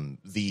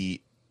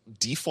the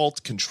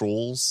default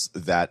controls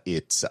that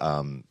it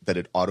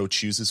auto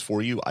chooses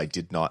for you, I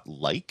did not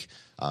like.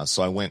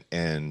 So I went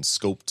and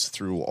scoped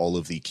through all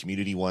of the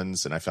community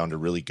ones, and I found a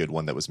really good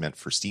one that was meant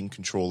for Steam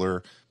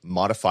controller,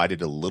 modified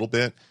it a little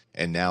bit,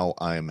 and now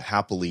I'm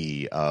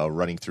happily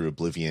running through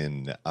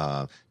Oblivion,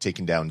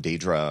 taking down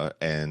Daedra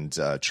and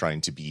trying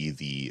to be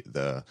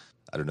the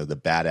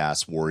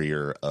badass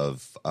warrior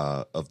of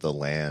the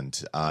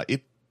land.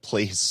 It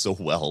plays so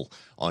well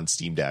on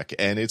Steam Deck,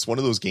 and it's one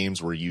of those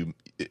games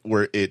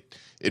where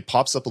it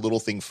pops up a little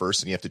thing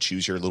first, and you have to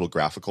choose your little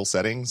graphical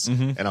settings.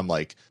 And I'm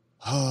like,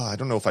 I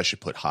don't know if I should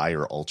put high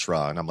or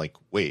ultra. And I'm like,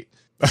 wait,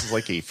 this is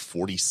like a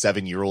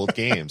 47-year-old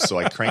game. So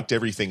I cranked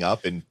everything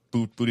up and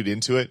booted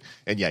into it.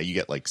 And yeah, you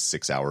get like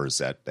 6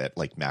 hours at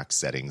like max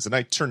settings. And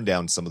I turned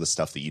down some of the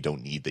stuff that you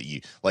don't need that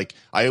you like.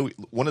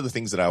 One of the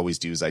things that I always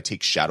do is I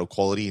take shadow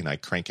quality and I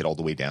crank it all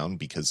the way down,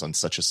 because on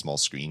such a small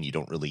screen, you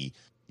don't really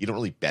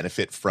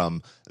benefit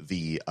from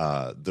the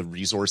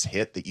resource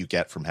hit that you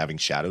get from having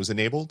shadows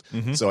enabled.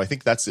 So I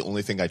think that's the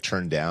only thing I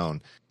turned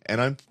down. And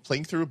I'm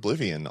playing through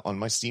Oblivion on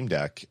my Steam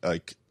Deck,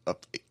 like a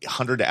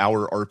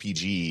 100-hour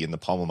RPG in the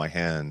palm of my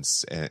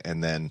hands,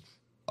 and then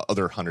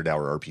other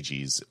 100-hour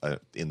RPGs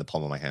in the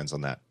palm of my hands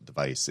on that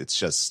device. It's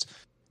just,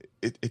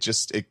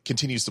 it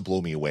continues to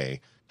blow me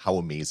away how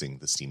amazing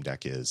the Steam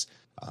Deck is.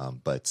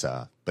 But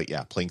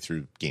yeah, playing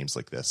through games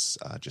like this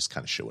just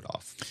kind of show it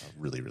off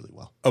really, really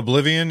well.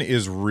 Oblivion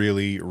is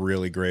really,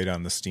 really great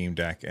on the Steam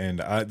Deck, and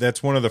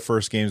that's one of the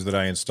first games that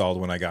I installed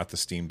when I got the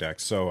Steam Deck.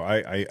 So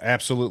I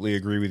absolutely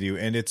agree with you,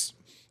 and it's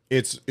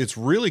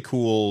really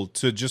cool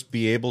to just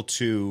be able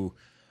to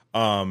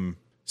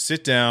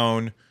sit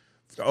down.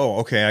 Oh,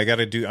 okay, I'm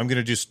going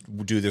to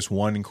just do this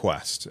one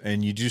quest,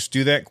 and you just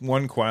do that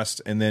one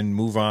quest and then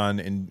move on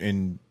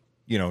and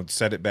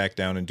set it back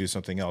down and do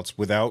something else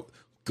without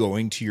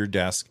going to your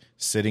desk,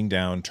 sitting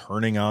down,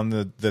 turning on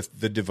the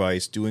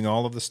device, doing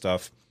all of the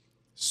stuff.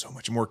 So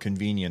much more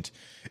convenient.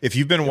 If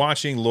you've been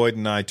watching Lloyd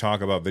and I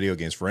talk about video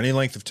games for any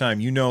length of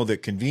time, you know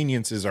that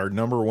convenience is our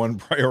number one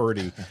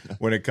priority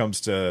when it comes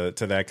to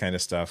that kind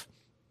of stuff.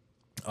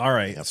 All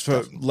right. Yep,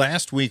 So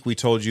last week we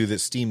told you that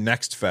Steam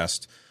Next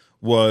Fest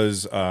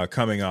was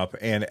coming up,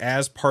 and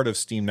as part of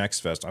Steam Next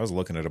Fest, I was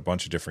looking at a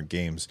bunch of different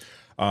games.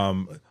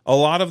 A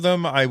lot of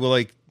them I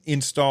will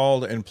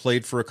installed and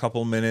played for a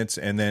couple minutes,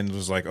 and then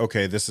was like,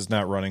 okay, this is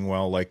not running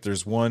well. Like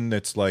there's one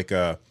that's like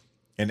an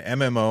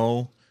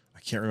MMO. I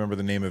can't remember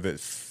the name of it.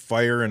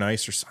 Fire and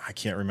Ice, or I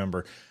can't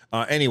remember.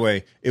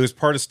 Anyway, it was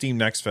part of Steam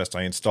Next Fest.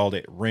 I installed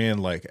it, ran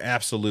like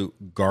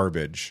absolute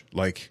garbage.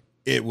 Like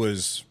it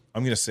was,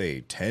 I'm going to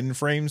say 10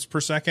 frames per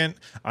second.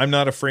 I'm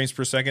not a frames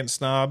per second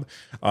snob,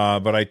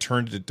 but I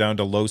turned it down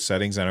to low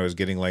settings and I was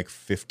getting like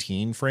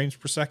 15 frames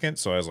per second.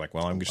 So I was like,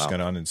 well, I'm just going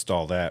to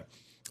uninstall that.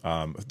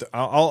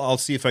 I'll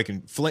see if I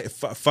can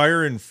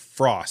Fire and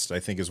Frost, I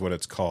think is what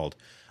it's called.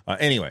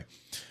 Anyway,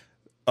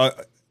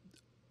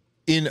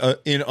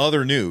 in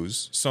other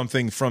news,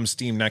 something from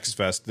Steam Next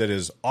Fest that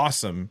is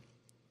awesome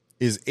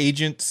is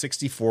Agent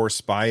 64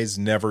 Spies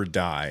Never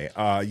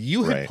Die.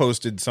 You had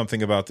posted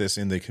something about this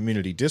in the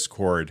community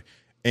Discord,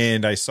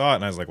 and I saw it,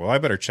 and I was like, well, I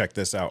better check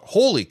this out.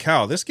 Holy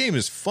cow, this game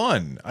is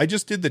fun. I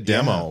just did the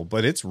demo,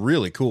 but it's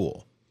really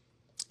cool.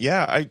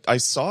 Yeah, I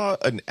saw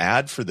an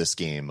ad for this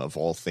game, of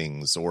all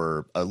things,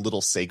 or a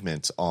little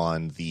segment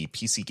on the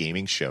PC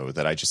Gaming Show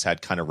that I just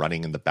had kind of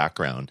running in the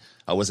background.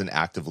 I wasn't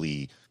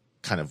actively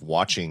kind of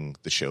watching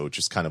the show,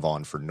 just kind of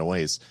on for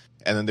noise.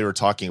 And then they were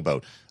talking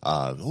about,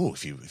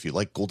 if you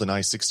like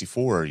GoldenEye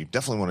 64, you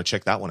definitely want to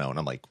check that one out. And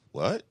I'm like,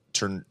 what?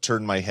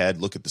 Turn my head,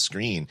 look at the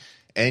screen.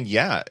 And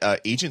yeah,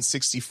 Agent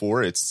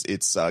 64,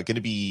 it's going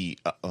to be,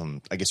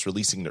 I guess,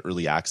 releasing to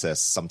early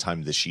access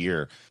sometime this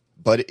year.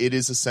 But it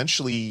is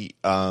essentially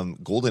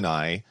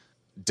GoldenEye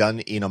done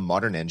in a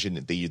modern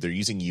engine. They're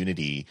using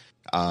Unity.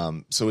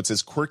 So it's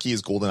as quirky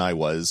as GoldenEye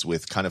was,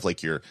 with kind of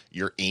like your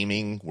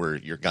aiming, where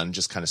your gun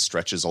just kind of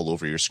stretches all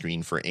over your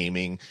screen for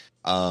aiming.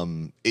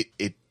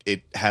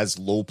 It has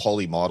low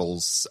poly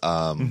models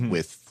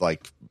with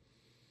like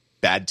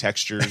bad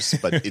textures,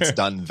 but it's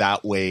done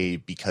that way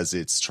because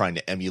it's trying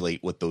to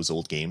emulate what those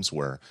old games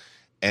were.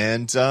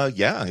 And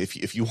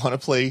if you want to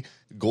play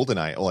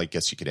GoldenEye, well, I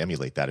guess you could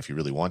emulate that if you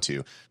really want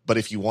to. But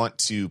if you want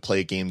to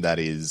play a game that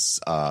is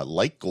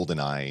like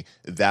GoldenEye,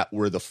 that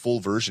where the full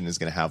version is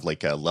going to have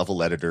like a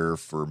level editor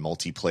for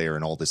multiplayer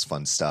and all this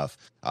fun stuff,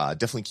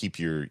 definitely keep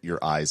your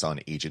eyes on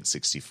Agent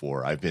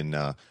 64. I've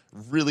been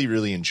really,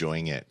 really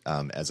enjoying it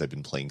as I've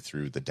been playing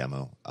through the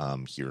demo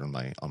here on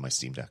my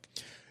Steam Deck.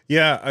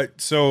 Yeah,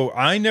 so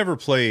I never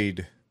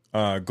played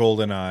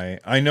GoldenEye.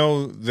 I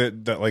know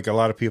that like a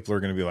lot of people are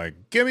going to be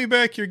like, give me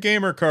back your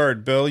gamer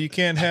card, Bill. You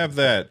can't have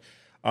that.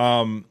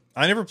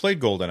 I never played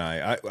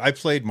GoldenEye. I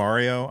played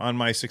Mario on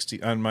my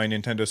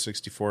Nintendo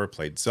 64. I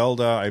played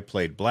Zelda. I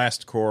played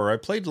Blast Corps. I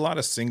played a lot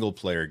of single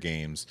player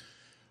games.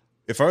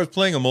 If I was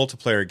playing a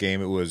multiplayer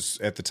game, it was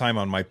at the time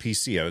on my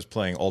PC. I was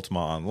playing Ultima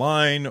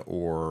Online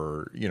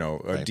or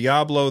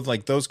Diablo,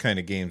 like those kind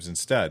of games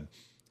instead.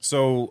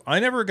 So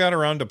I never got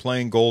around to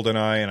playing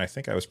GoldenEye, and I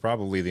think I was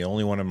probably the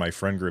only one in my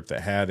friend group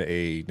that had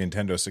a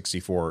Nintendo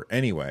 64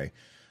 anyway.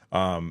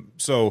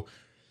 So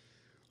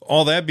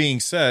all that being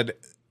said,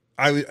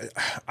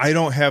 I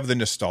don't have the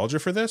nostalgia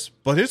for this,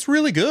 but it's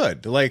really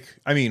good. Like,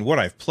 I mean, what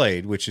I've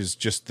played, which is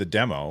just the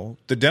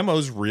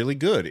demo's really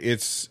good.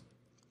 It's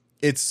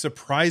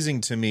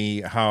surprising to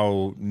me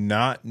how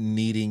not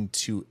needing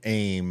to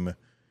aim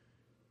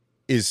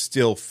is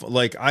still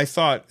like, I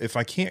thought if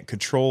I can't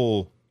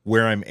control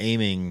where I'm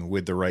aiming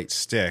with the right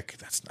stick,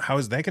 how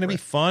is that going to be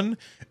fun?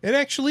 It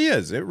actually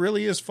is. It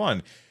really is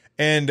fun.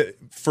 And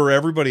for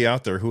everybody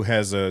out there who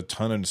has a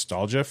ton of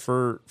nostalgia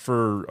for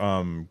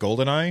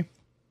GoldenEye,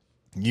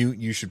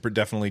 you should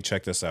definitely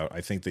check this out.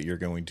 I think that you're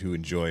going to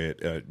enjoy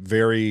it.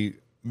 Very,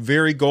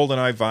 very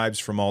GoldenEye vibes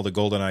from all the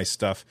GoldenEye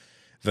stuff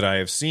that I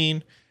have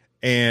seen.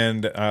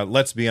 And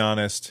let's be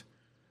honest,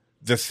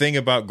 the thing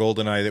about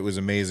GoldenEye that was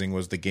amazing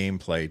was the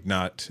gameplay,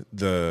 not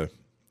the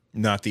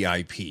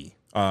IP.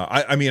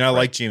 I mean, I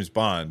like James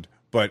Bond,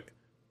 but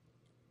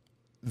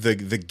the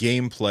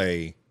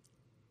gameplay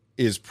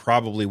is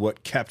probably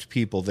what kept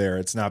people there.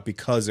 It's not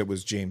because it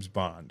was James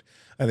Bond.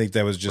 I think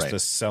that was just a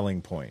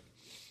selling point.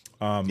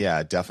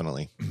 Yeah,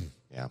 definitely.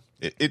 Yeah,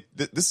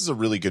 this is a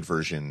really good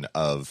version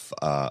of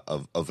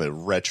a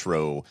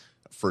retro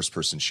first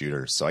person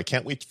shooter. So I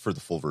can't wait for the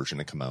full version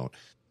to come out.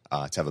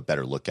 To have a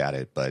better look at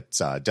it, but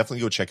definitely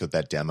go check out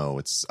that demo.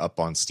 It's up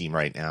on Steam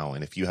right now,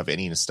 and if you have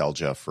any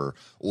nostalgia for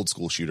old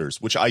school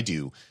shooters, which I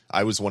do,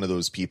 I was one of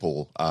those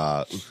people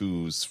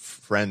whose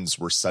friends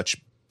were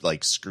such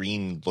like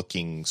screen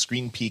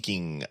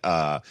peeking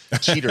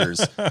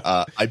cheaters.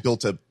 I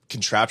built a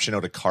contraption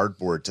out of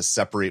cardboard to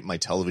separate my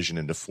television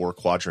into 4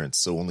 quadrants,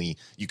 so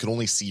you can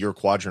only see your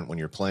quadrant when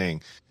you're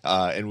playing.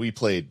 And we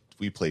played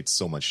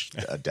so much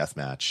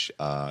deathmatch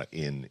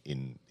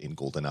in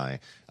GoldenEye.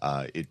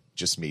 It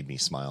just made me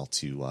smile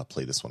to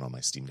play this one on my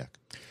Steam Deck.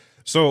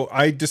 So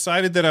I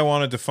decided that I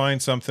wanted to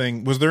find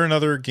something. Was there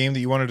another game that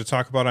you wanted to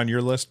talk about on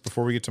your list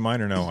before we get to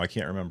mine, or no? I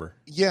can't remember.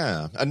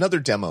 Yeah, another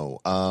demo.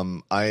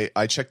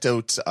 I checked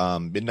out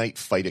Midnight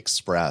Fight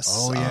Express.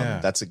 Oh, yeah.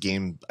 That's a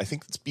game, I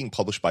think it's being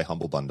published by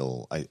Humble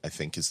Bundle, I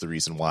think is the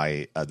reason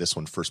why this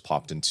one first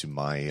popped into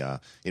my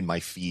in my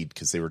feed,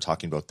 because they were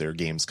talking about their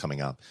games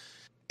coming up.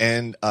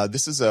 And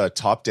this is a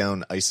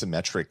top-down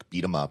isometric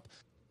beat-em-up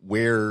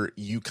where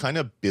you kind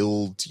of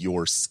build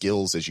your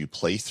skills as you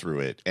play through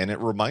it. And it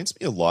reminds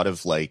me a lot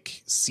of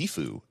like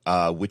Sifu,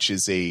 which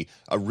is a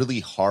really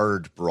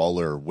hard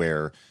brawler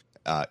where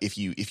if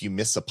you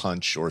miss a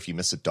punch or if you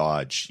miss a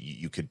dodge,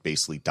 you could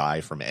basically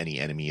die from any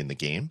enemy in the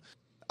game.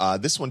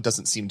 This one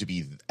doesn't seem to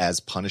be as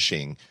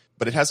punishing,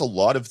 but it has a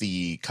lot of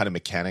the kind of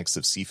mechanics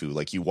of Sifu.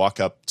 Like you walk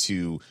up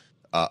to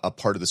a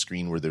part of the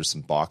screen where there's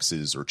some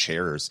boxes or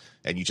chairs,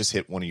 and you just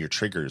hit one of your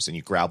triggers and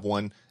you grab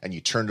one and you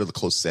turn to the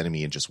closest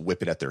enemy and just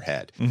whip it at their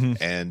head. Mm-hmm.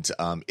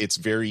 And it's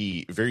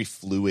very, very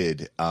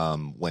fluid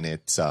when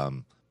it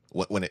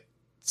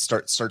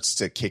starts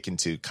to kick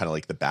into kind of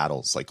like the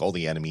battles. Like all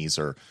the enemies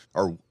are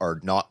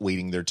not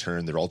waiting their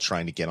turn. They're all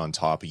trying to get on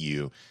top of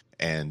you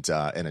and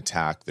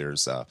attack.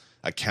 There's a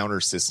counter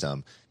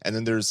system, and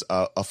then there's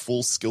a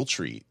full skill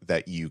tree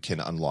that you can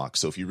unlock.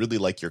 So if you really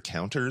like your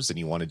counters and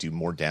you want to do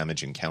more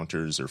damage in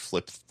counters or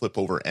flip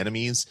over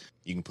enemies,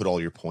 you can put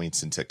all your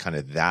points into kind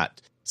of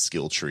that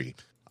skill tree.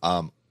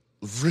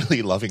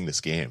 Really loving this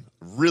game.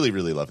 Really,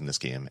 really loving this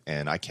game,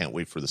 and I can't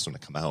wait for this one to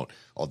come out.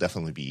 I'll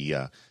definitely be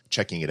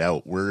checking it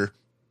out. We're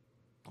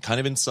kind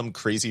of in some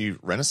crazy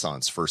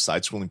renaissance for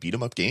side-scrolling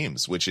beat-em-up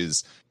games, which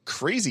is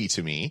crazy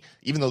to me,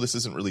 even though this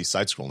isn't really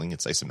side-scrolling,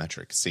 it's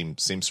isometric,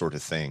 same sort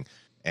of thing.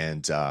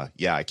 And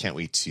I can't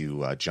wait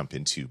to jump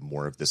into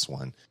more of this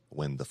one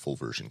when the full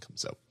version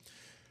comes out.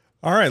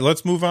 All right,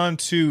 let's move on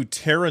to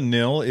Terra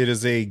Nil. It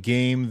is a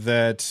game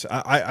that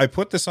I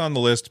put this on the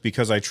list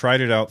because I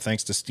tried it out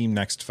thanks to Steam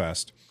Next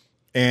Fest.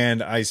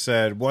 And I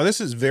said, well, this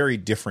is very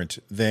different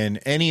than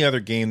any other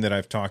game that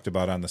I've talked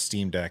about on the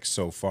Steam Deck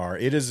so far.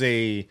 It is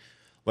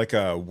like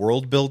a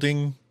world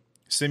building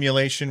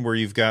simulation where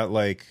you've got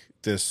like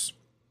this,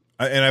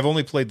 and I've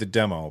only played the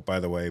demo, by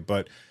the way,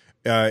 but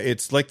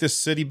it's like this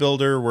city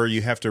builder where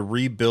you have to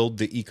rebuild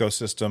the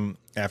ecosystem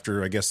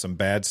after, I guess, some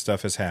bad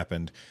stuff has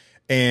happened.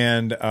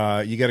 And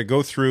you got to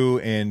go through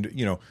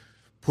and,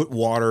 put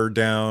water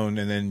down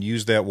and then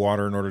use that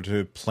water in order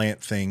to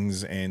plant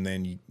things. And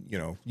then,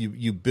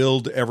 you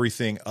build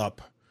everything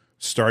up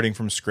starting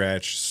from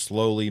scratch,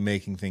 slowly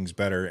making things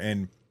better.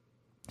 And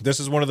this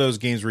is one of those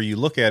games where you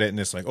look at it and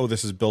it's like, oh,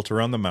 this is built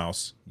around the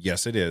mouse.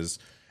 Yes, it is.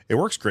 It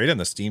works great on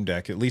the Steam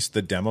Deck. At least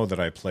the demo that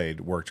I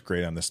played worked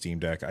great on the Steam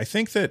Deck. I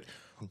think that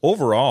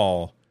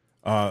overall,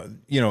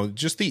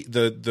 just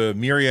the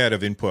myriad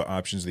of input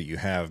options that you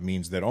have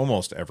means that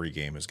almost every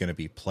game is going to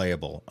be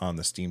playable on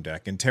the Steam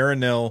Deck. And Terra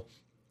Nil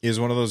is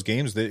one of those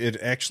games that it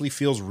actually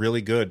feels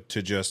really good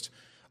to just,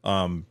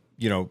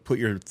 put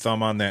your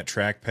thumb on that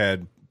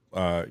trackpad,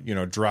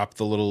 drop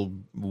the little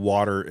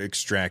water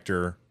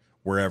extractor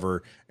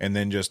wherever, and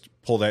then just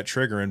pull that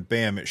trigger and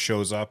bam, it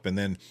shows up, and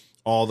then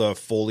all the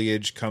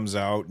foliage comes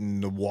out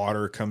and the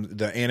water comes.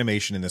 The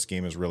animation in this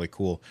game is really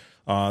cool.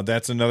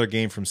 That's another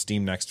game from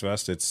Steam Next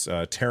Fest. It's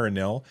Terra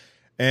Nil.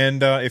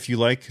 And if you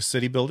like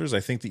city builders, I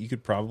think that you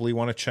could probably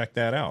want to check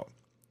that out.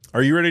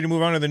 Are you ready to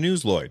move on to the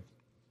news, Lloyd?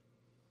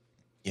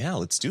 Yeah,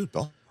 let's do it,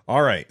 Bill.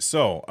 All right.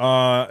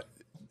 So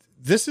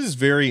this is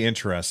very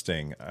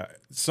interesting.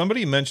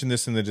 Somebody mentioned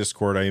this in the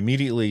Discord. I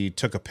immediately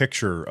took a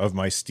picture of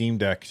my Steam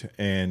Deck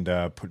and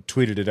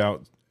tweeted it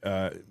out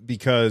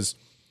because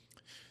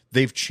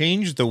they've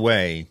changed the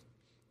way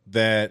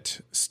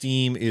that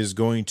Steam is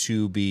going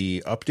to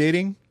be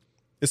updating,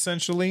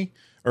 essentially,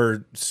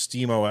 or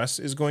Steam OS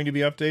is going to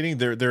be updating.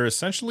 They're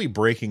essentially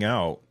breaking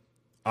out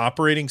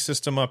operating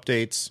system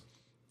updates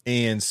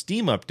and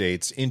Steam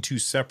updates into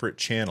separate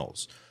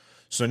channels.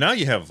 So now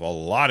you have a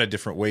lot of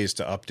different ways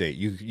to update.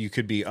 You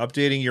could be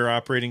updating your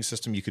operating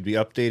system. You could be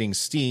updating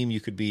Steam.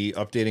 You could be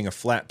updating a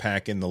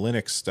Flatpak in the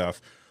Linux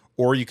stuff,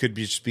 or you could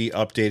just be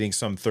updating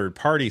some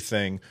third-party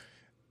thing.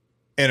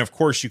 And of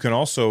course, you can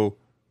also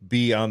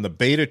be on the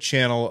beta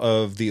channel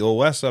of the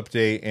OS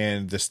update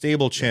and the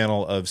stable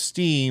channel of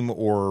Steam,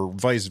 or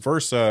vice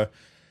versa.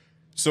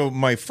 So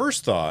my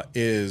first thought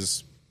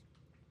is,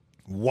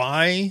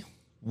 why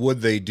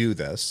would they do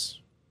this?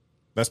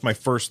 That's my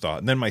first thought.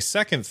 And then my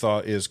second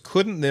thought is,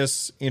 couldn't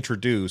this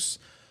introduce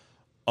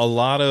a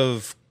lot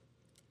of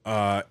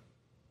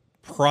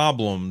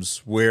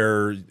problems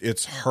where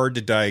it's hard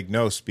to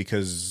diagnose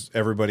because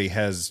everybody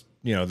has,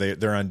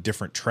 they're on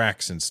different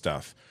tracks and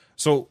stuff.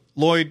 So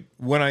Lloyd,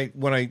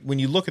 when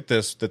you look at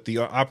this, that the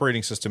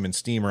operating system and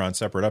Steam are on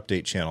separate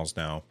update channels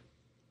now,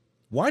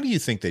 why do you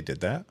think they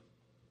did that?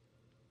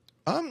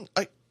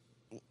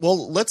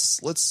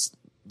 Let's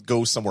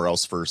go somewhere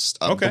else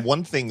first. Okay. The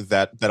one thing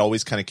that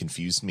always kind of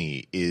confused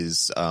me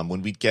is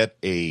when we'd get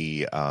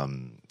a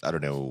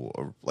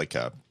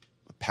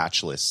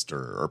patch list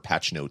or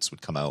patch notes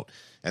would come out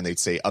and they'd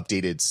say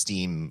updated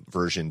Steam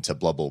version to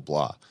blah, blah,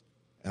 blah.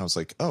 And I was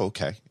like, oh,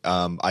 okay.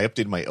 I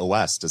updated my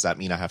OS. Does that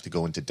mean I have to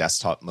go into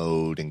desktop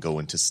mode and go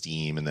into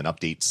Steam and then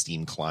update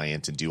Steam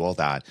client and do all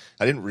that?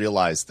 I didn't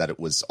realize that it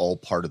was all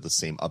part of the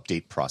same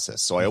update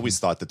process. So I always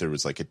thought that there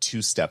was like a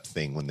 2-step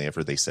thing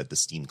whenever they said the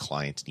Steam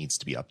client needs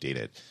to be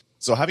updated.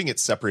 So having it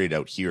separated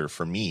out here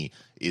for me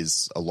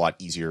is a lot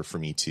easier for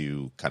me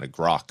to kind of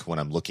grok when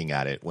I'm looking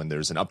at it. When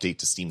there's an update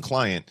to Steam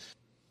client,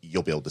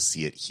 you'll be able to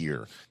see it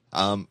here.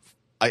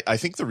 I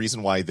think the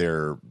reason why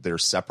they're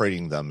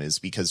separating them is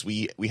because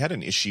we had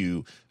an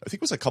issue, I think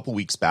it was a couple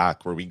weeks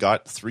back, where we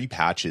got 3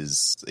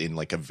 patches in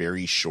like a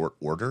very short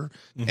order,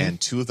 and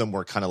 2 of them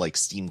were kind of like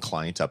Steam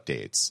client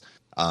updates.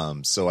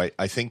 So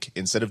I think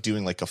instead of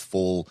doing like a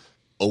full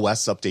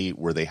OS update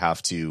where they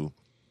have to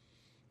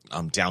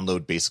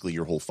download basically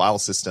your whole file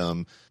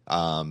system,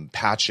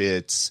 patch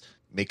it,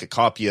 make a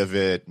copy of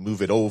it,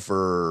 move it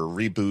over,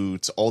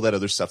 reboot, all that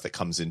other stuff that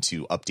comes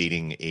into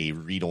updating a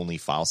read-only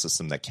file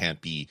system that can't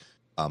be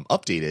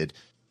updated.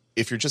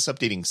 If you're just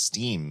updating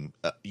Steam,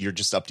 you're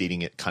just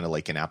updating it kind of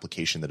like an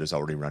application that is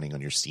already running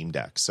on your Steam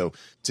Deck. So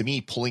to me,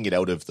 pulling it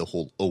out of the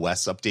whole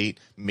OS update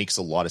makes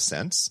a lot of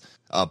sense.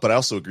 But I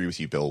also agree with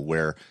you, Bill,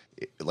 where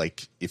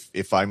like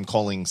if I'm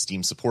calling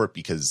Steam support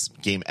because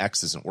game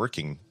X isn't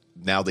working,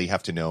 now they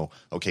have to know,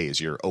 okay,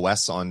 is your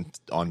OS on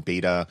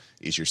beta?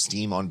 Is your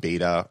Steam on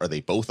beta? Are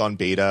they both on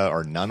beta?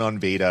 Are none on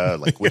beta?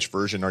 Like which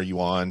version are you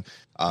on?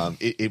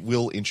 It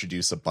will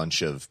introduce a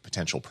bunch of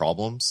potential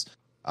problems.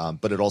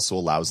 But it also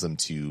allows them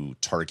to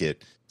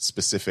target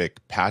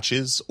specific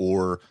patches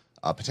or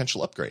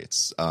potential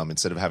upgrades.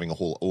 Instead of having a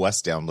whole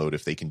OS download,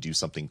 if they can do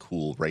something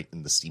cool right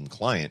in the Steam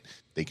client,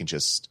 they can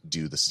just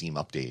do the Steam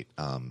update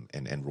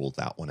and roll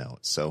that one out.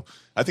 So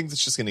I think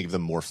that's just going to give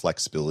them more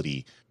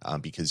flexibility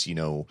because, you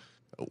know,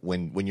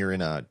 when you're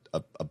in a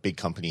big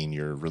company and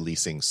you're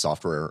releasing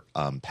software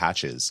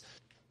patches,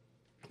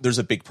 there's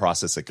a big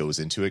process that goes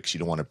into it because you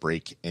don't want to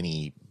break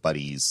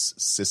anybody's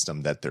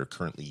system that they're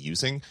currently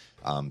using.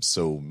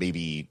 So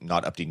maybe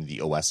not updating the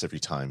OS every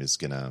time is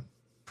going to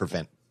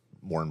prevent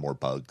more and more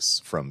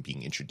bugs from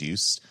being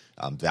introduced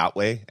that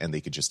way. And they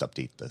could just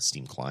update the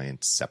Steam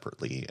client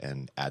separately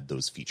and add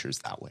those features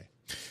that way.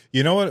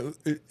 You know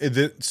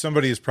what?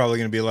 Somebody is probably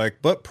going to be like,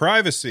 but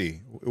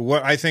privacy.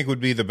 What I think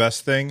would be the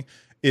best thing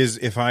is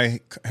if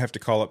I have to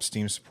call up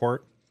Steam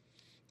support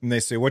and they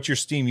say, what's your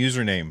Steam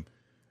username?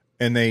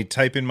 And they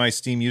type in my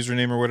Steam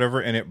username or whatever,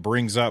 and it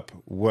brings up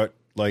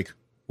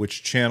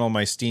which channel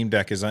my Steam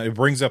Deck is on. It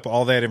brings up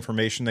all that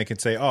information. They can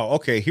say, oh,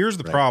 okay, here's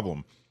the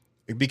problem.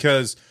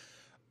 Because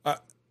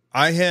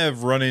I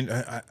have run in,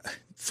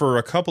 for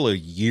a couple of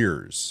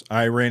years,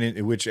 I ran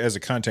in, which as a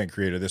content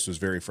creator, this was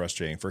very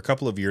frustrating. For a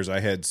couple of years, I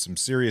had some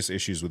serious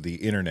issues with the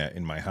internet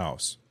in my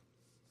house.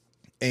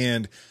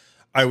 And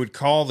I would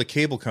call the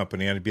cable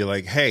company and I'd be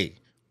like, hey,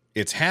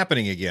 it's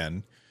happening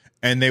again.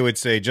 And they would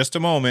say, just a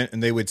moment,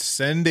 and they would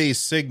send a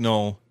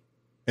signal,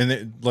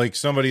 and like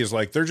somebody is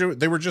like,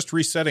 they were just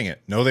resetting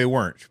it. No, they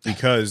weren't,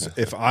 because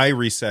if I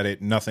reset it,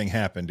 nothing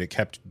happened. It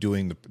kept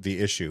doing the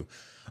issue.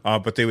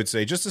 But they would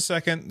say, just a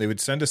second. They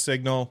would send a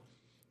signal.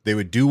 They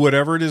would do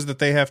whatever it is that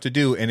they have to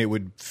do, and it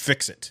would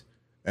fix it.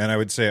 And I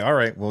would say, all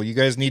right, well, you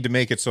guys need to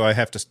make it so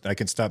I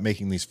can stop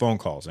making these phone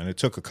calls. And it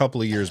took a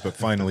couple of years, but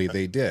finally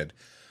they did.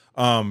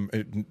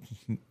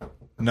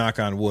 Knock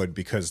on wood,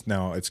 because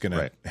now it's going to...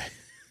 Right.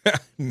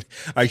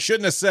 I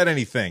shouldn't have said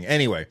anything.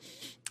 Anyway,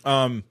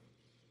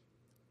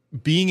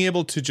 being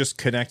able to just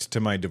connect to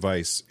my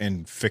device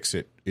and fix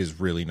it is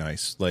really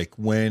nice. Like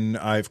when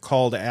I've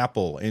called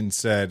Apple and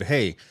said,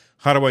 hey,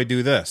 how do I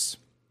do this?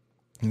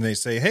 And they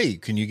say, hey,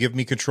 can you give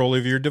me control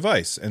of your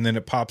device? And then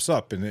it pops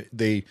up and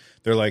they're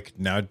like,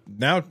 now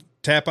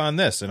tap on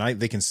this, and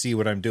they can see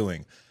what I'm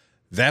doing.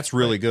 That's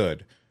really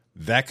good.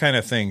 That kind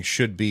of thing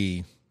should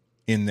be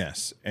in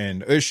this,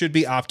 and it should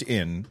be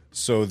opt-in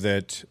so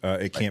that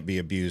it can't be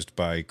abused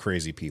by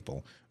crazy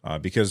people,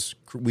 because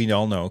we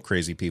all know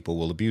crazy people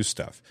will abuse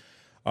stuff.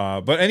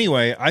 But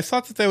anyway, I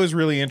thought that was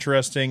really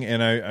interesting,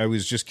 and I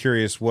was just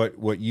curious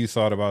what you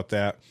thought about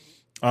that.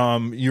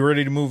 You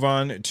ready to move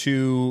on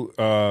to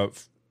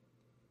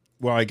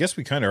well, I guess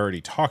we kind of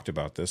already talked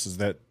about this, is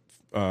that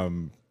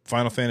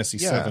Final Fantasy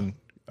VII.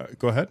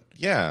 Go ahead.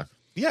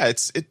 Yeah,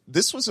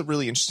 this was a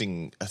really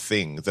interesting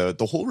thing.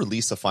 The whole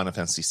release of Final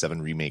Fantasy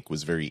VII Remake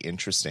was very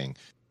interesting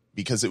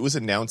because it was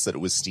announced that it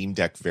was Steam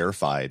Deck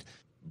verified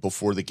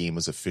before the game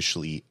was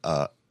officially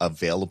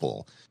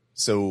available.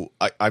 So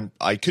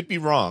I could be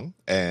wrong,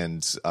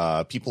 and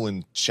people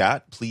in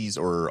chat, please,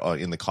 or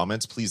in the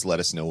comments, please let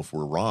us know if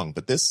we're wrong.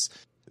 But this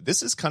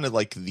is kind of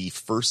like the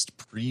first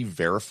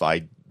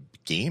pre-verified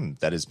game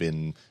that has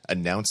been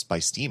announced by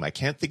Steam. I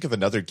can't think of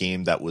another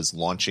game that was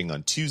launching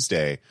on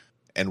Tuesday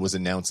and was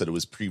announced that it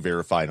was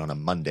pre-verified on a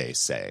Monday,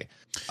 say.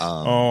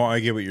 I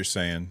get what you're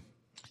saying.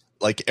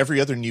 Like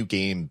every other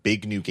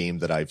big new game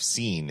that I've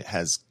seen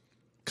has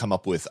come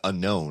up with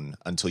unknown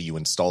until you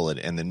install it,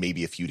 and then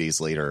maybe a few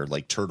days later,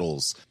 like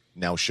Turtles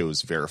now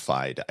shows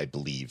verified, I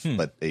believe,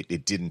 but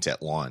it didn't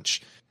at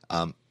launch.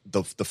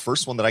 The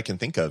first one that I can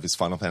think of is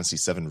Final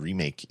Fantasy VII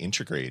Remake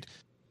Intergrade.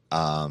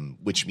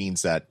 which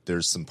means that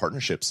there's some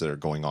partnerships that are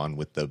going on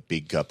with the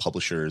big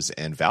publishers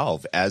and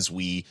Valve, as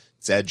we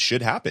said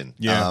should happen.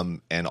 Yeah.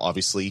 And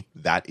obviously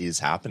that is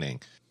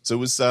happening. So it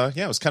was,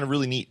 it was kind of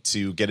really neat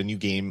to get a new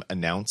game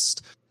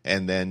announced,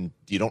 and then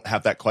you don't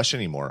have that question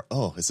anymore.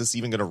 Oh, is this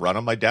even going to run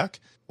on my deck?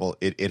 Well,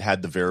 it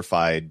had the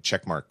verified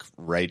checkmark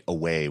right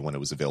away when it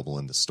was available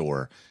in the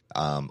store.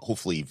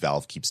 Hopefully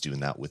Valve keeps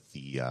doing that with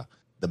the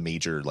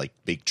major, like,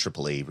 big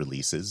AAA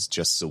releases,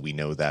 just so we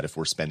know that if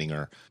we're spending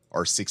our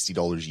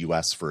 $60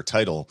 US for a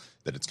title,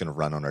 that it's going to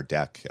run on our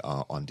deck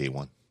on day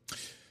one.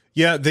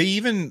 Yeah, they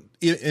even,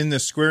 in the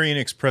Square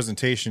Enix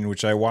presentation,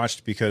 which I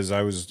watched because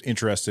I was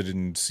interested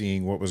in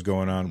seeing what was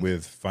going on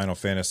with Final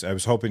Fantasy. I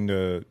was hoping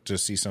to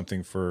see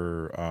something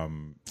for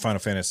Final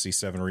Fantasy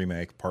VII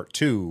Remake Part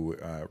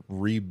 2,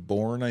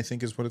 Reborn, I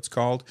think is what it's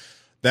called.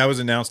 That was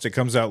announced. It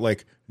comes out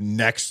like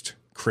next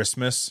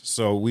Christmas,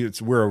 so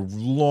we're a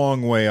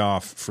long way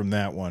off from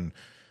that one,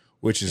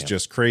 which is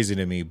just crazy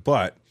to me.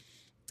 But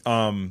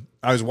I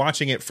was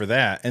watching it for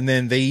that, and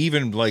then they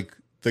even, like,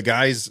 the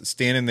guy's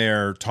standing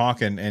there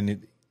talking,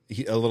 and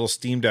a little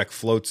Steam Deck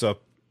floats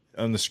up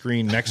on the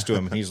screen next to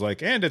him, and he's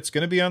like, and it's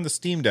going to be on the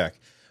Steam Deck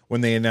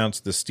when they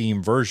announced the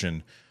Steam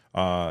version.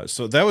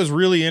 So that was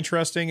really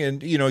interesting.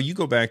 And, you know, you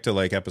go back to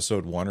like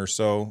episode 1 or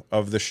so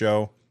of the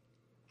show,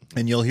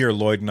 and you'll hear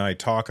Lloyd and I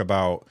talk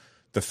about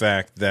the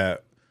fact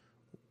that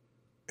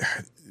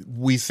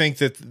we think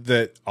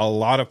that a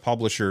lot of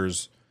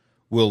publishers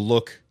will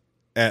look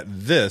at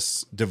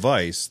this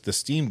device, the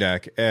Steam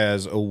Deck,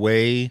 as a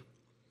way.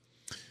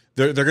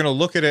 They're going to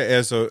look at it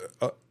as a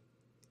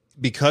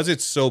because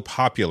it's so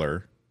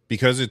popular,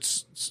 because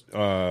it's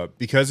oh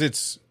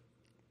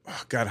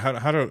God,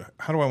 how do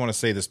I want to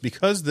say this?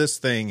 Because this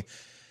thing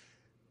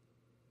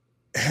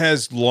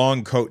has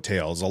long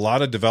coattails. A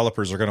lot of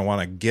developers are going to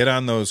want to get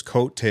on those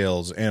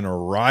coattails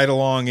and ride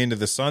along into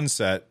the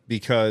sunset,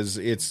 because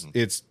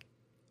it's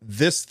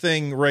this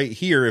thing right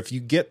here. If you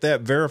get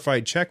that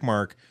verified check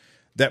mark,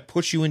 that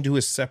puts you into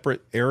a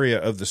separate area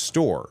of the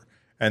store,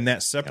 and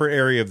that separate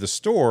area of the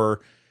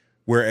store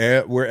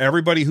where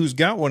everybody who's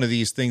got one of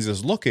these things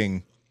is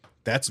looking,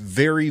 that's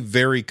very,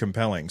 very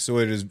compelling. So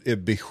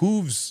it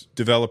behooves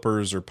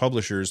developers or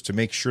publishers to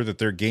make sure that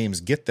their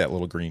games get that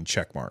little green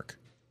check mark.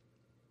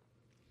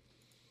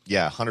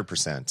 Yeah,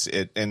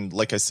 100%. And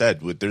like I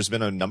said, there's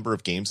been a number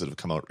of games that have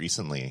come out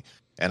recently,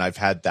 and I've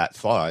had that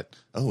thought,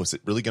 oh, is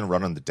it really going to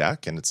run on the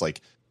deck? And it's like,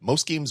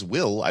 most games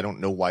will. I don't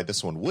know why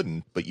this one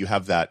wouldn't, but you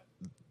have that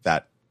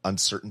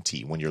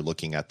uncertainty when you're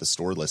looking at the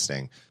store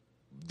listing.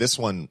 This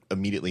one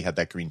immediately had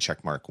that green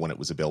check mark when it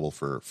was available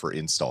for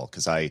install,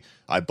 because I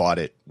bought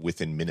it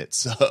within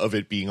minutes of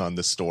it being on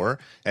the store,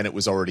 and it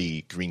was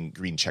already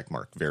green check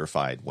mark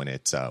verified when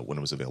it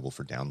was available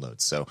for download.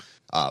 So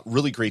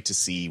really great to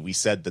see. We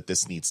said that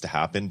this needs to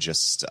happen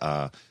just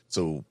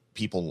so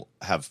people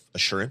have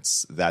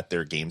assurance that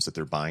their games that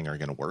they're buying are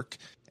going to work.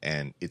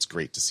 And it's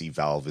great to see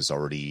Valve is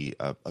already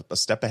a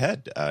step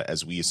ahead,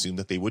 as we assumed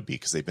that they would be,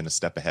 because they've been a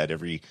step ahead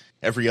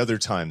every other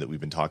time that we've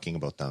been talking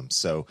about them.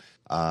 So,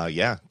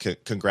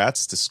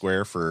 congrats to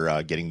Square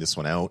for getting this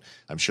one out.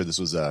 I'm sure this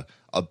was a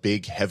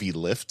big, heavy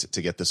lift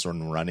to get this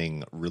one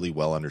running really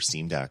well under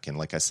Steam Deck. And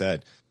like I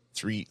said,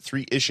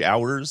 three-ish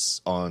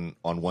hours on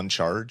one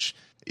charge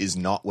is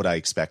not what I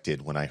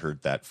expected when I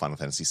heard that Final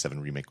Fantasy VII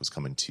Remake was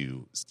coming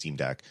to Steam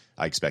Deck.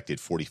 I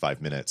expected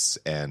 45 minutes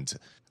and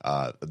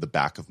the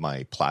back of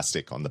my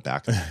plastic on the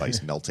back of the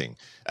device melting.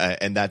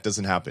 And that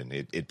doesn't happen.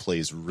 It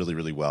plays really,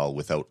 really well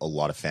without a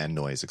lot of fan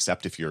noise,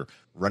 except if you're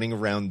running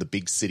around the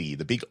big city,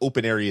 the big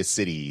open area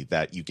city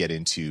that you get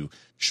into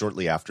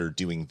shortly after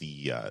doing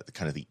the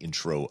kind of the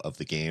intro of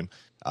the game.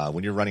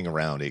 When you're running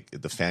around,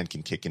 the fan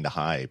can kick into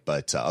high.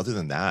 But other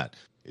than that,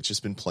 it's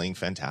just been playing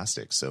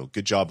fantastic. So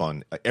good job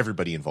on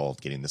everybody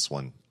involved getting this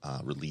one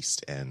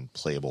released and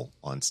playable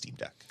on Steam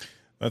Deck.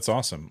 That's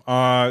awesome.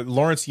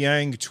 Lawrence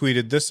Yang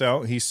tweeted this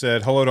out. He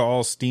said, hello to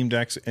all Steam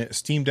Deck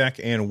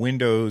and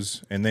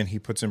Windows. And then he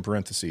puts in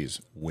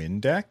parentheses,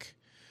 Windeck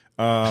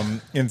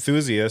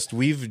enthusiast.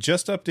 We've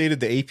just updated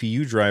the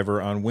APU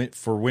driver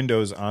for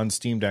Windows on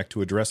Steam Deck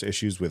to address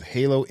issues with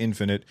Halo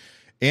Infinite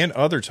and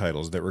other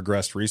titles that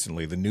regressed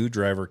recently. The new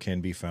driver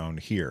can be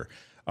found here.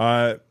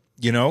 I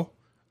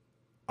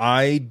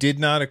did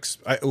not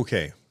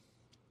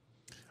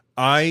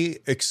I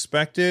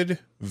expected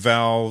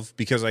Valve,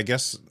 because I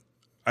guess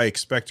I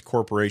expect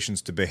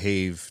corporations to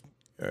behave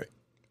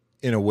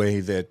in a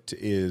way that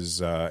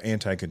is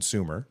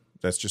anti-consumer.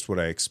 That's just what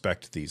I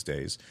expect these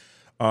days.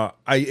 I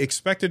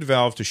expected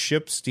Valve to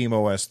ship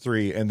SteamOS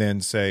 3 and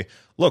then say,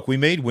 look, we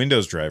made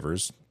Windows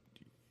drivers.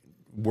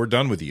 We're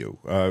done with you.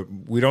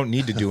 We don't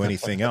need to do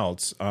anything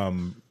else.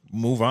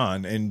 Move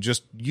on and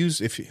just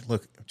use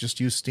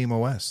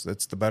SteamOS.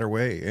 That's the better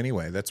way.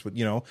 Anyway, that's what,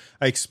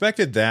 I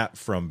expected that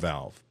from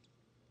Valve.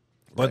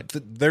 But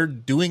they're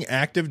doing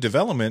active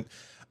development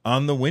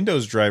on the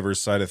Windows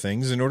drivers side of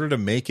things in order to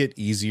make it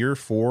easier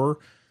for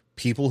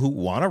people who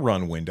want to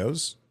run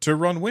Windows to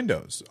run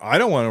Windows. I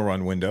don't want to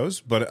run Windows,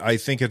 but I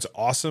think it's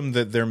awesome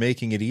that they're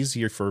making it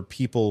easier for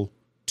people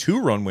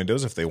to run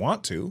Windows if they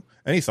want to.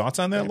 Any thoughts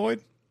on that,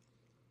 Lloyd?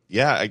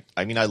 Yeah,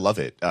 I mean, I love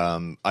it.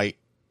 I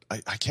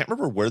can't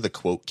remember where the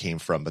quote came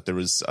from, but there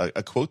was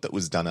a quote that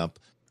was done up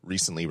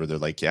recently where they're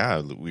like,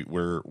 yeah,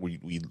 we're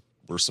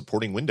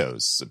supporting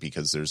Windows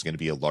because there's going to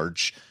be a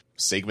large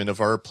segment of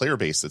our player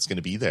base that's going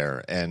to be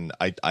there. And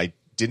I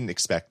didn't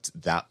expect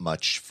that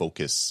much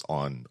focus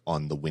on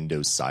the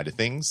Windows side of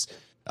things,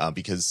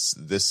 because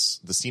the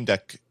Steam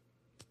Deck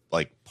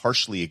like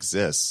partially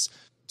exists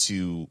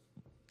to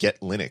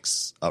get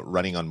Linux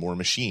running on more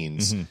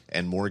machines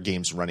and more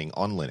games running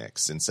on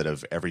Linux instead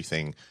of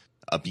everything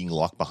being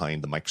locked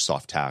behind the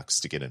Microsoft tax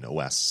to get an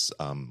OS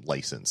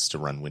license to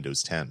run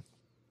Windows 10.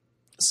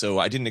 So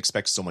I didn't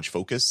expect so much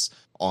focus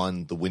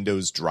on the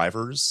Windows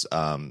drivers.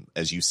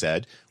 As you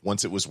said,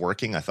 once it was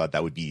working, I thought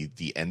that would be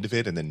the end of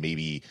it. And then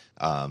maybe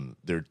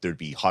there'd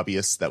be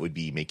hobbyists that would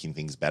be making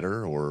things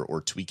better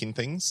or tweaking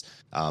things.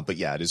 But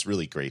yeah, it is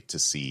really great to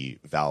see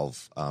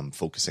Valve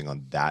focusing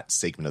on that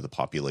segment of the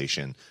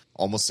population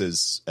almost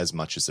as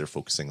much as they're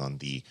focusing on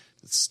the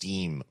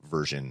Steam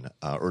version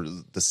or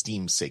the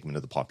Steam segment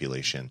of the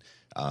population.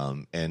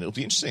 And it'll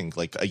be interesting,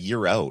 like a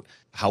year out,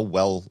 how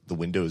well the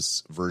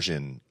Windows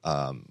version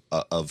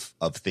of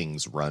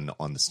things run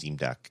on the Steam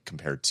Deck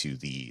compared to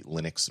the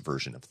Linux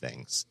version of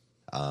things.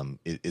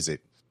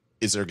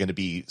 Is there going to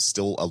be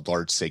still a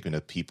large segment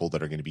of people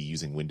that are going to be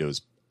using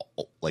Windows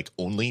like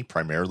only,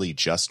 primarily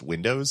just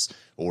Windows,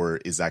 or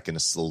is that going to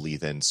slowly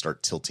then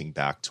start tilting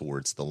back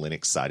towards the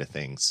Linux side of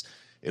things?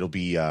 It'll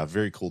be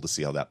very cool to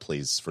see how that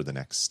plays for the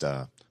next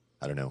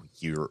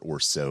year or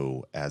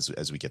so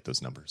as we get those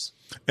numbers.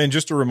 And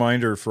just a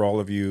reminder for all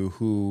of you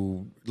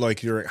who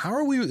how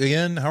are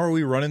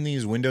we running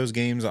these Windows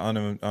games on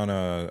a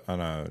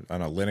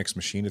Linux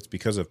machine? It's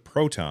because of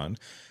Proton.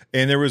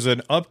 And there was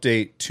an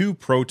update to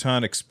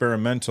Proton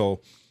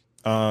Experimental.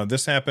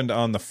 This happened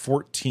on the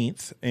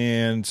 14th,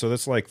 and so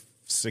that's like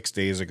 6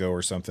 days ago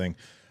or something.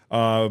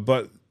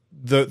 But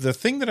the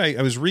thing that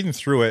I was reading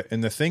through it,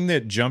 and the thing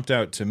that jumped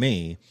out to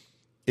me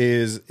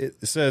is it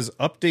says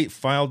update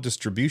file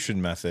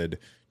distribution method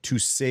to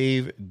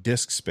save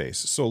disk space.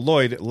 So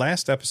Lloyd,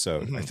 last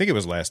episode, I think it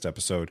was last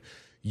episode,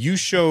 you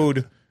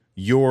showed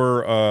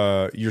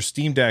your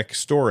Steam Deck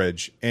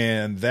storage,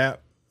 and that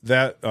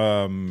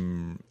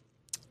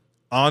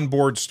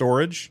onboard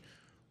storage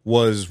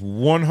was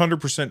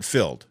 100%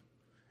 filled.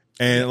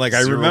 And like,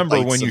 I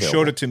remember when you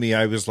showed it to me,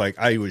 I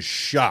was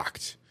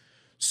shocked.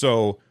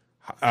 So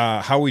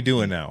how are we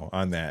doing now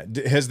on that?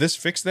 Has this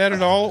fixed that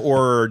at all,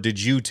 or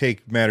did you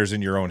take matters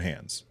in your own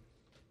hands?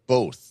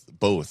 Both.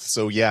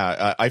 So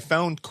yeah, I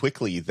found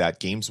quickly that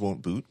games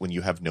won't boot when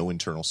you have no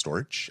internal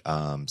storage.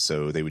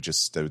 So they would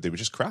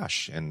just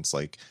crash, and it's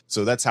like,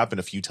 so that's happened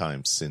a few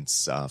times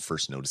since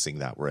first noticing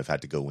that, where I've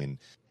had to go in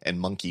and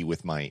monkey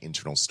with my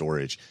internal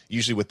storage.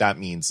 Usually what that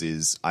means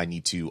is I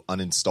need to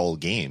uninstall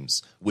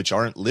games which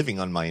aren't living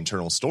on my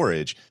internal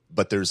storage,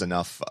 but there's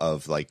enough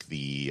of like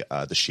the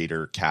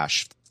shader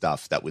cache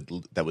stuff that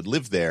would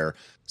live there,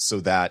 so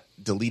that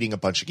deleting a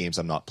bunch of games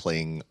I'm not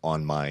playing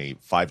on my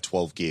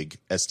 512 gig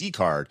SD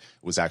card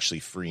was actually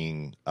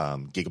freeing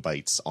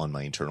gigabytes on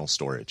my internal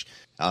storage.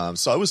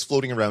 So I was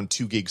floating around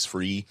 2 gigs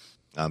free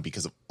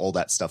because of all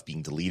that stuff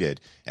being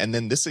deleted. And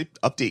then this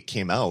update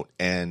came out,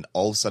 and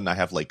all of a sudden I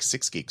have like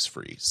 6 gigs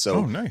free.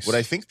 So nice. What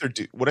I think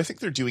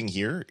they're doing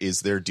here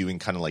is they're doing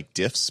kind of like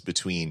diffs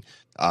between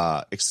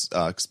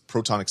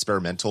Proton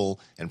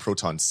Experimental and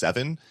Proton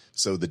 7.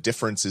 So the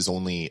difference is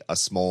only a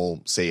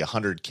small, say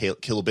 100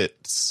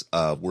 kilobits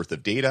worth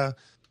of data.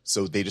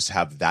 So they just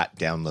have that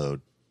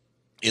download.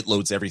 It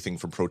loads everything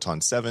from Proton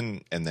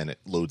 7, and then it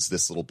loads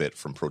this little bit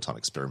from Proton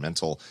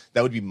Experimental.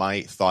 That would be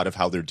my thought of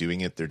how they're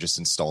doing it. They're just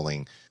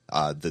installing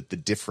the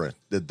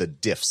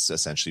diffs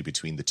essentially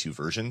between the two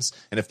versions.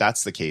 And if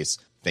that's the case,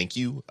 thank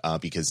you,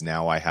 because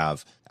now I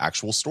have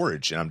actual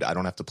storage, and I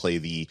don't have to play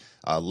the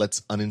let's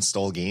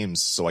uninstall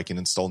games so I can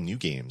install new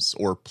games,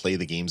 or play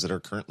the games that are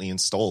currently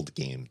installed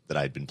game that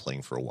I'd been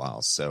playing for a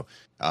while. So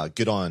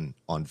good on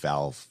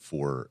Valve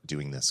for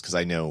doing this, because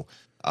I know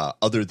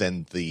other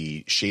than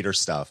the shader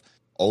stuff,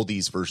 all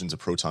these versions of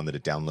Proton that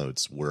it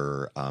downloads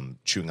were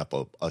chewing up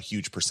a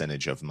huge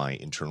percentage of my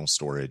internal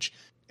storage,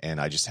 and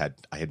I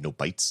had no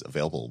bytes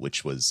available,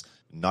 which was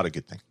not a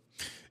good thing.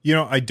 You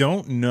know, I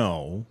don't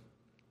know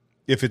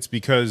if it's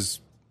because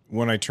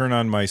when I turn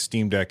on my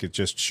Steam Deck, it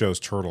just shows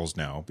turtles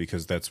now,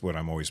 because that's what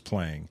I'm always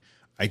playing.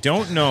 I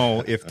don't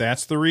know if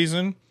that's the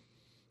reason,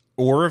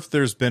 or if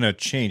there's been a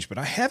change, but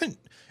it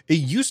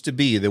used to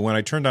be that when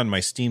I turned on my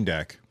Steam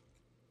Deck,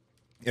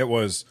 it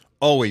was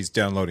always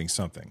downloading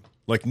something.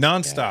 Like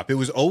nonstop. Yeah. It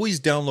was always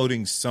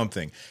downloading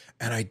something.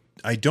 And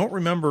I don't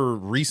remember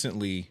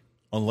recently,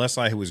 unless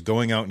I was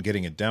going out and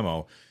getting a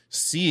demo,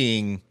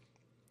 seeing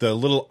the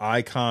little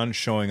icon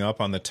showing up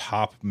on the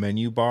top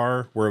menu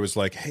bar where it was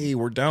like, hey,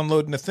 we're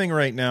downloading a thing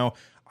right now.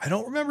 I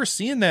don't remember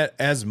seeing that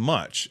as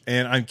much.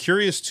 And I'm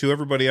curious to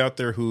everybody out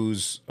there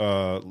who's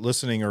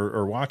listening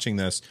or watching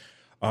this,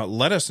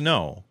 let us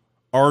know.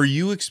 Are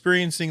you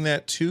experiencing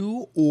that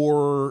too?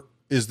 Or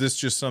is this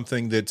just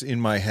something that's in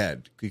my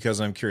head?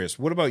 Because I'm curious.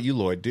 What about you,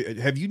 Lloyd?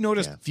 Have you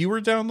noticed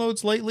fewer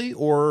downloads lately,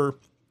 or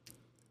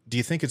do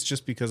you think it's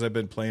just because I've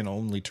been playing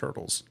only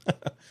Turtles?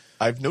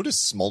 I've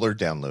noticed smaller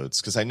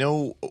downloads because I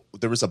know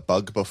there was a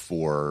bug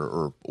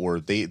before, or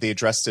they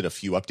addressed it a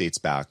few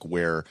updates back,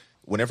 where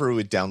whenever it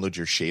would download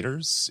your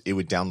shaders, it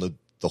would download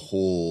the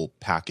whole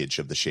package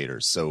of the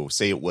shaders. So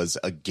say it was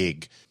a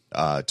gig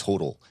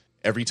total.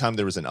 Every time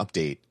there was an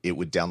update, it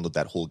would download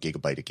that whole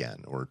gigabyte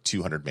again, or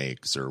 200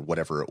 megs, or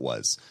whatever it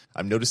was.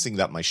 I'm noticing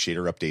that my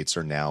shader updates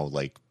are now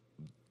like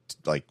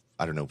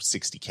I don't know,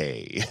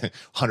 60K,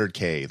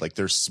 100K. Like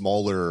there's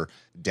smaller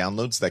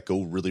downloads that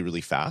go really,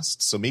 really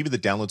fast. So maybe the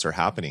downloads are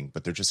happening,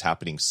 but they're just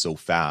happening so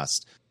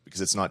fast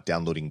because it's not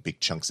downloading big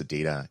chunks of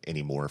data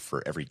anymore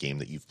for every game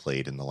that you've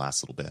played in the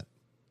last little bit.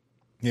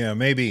 Yeah,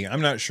 maybe.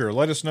 I'm not sure.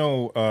 Let us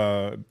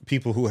know,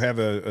 people who have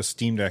a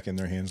Steam Deck in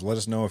their hands. Let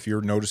us know if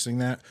you're noticing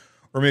that,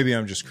 or maybe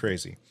I'm just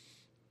crazy.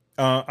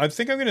 I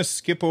think I'm going to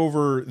skip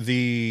over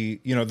the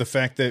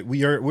fact that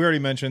we already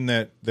mentioned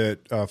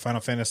that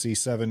Final Fantasy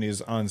VII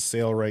is on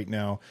sale right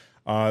now.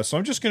 So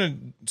I'm just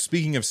going to,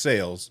 speaking of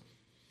sales,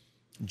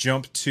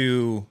 jump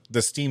to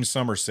the Steam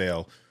Summer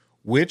Sale,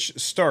 which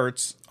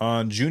starts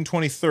on June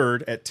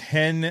 23rd at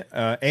 10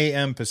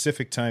 a.m.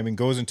 Pacific time and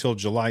goes until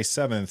July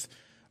 7th.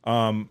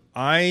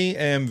 I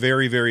am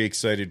very, very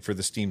excited for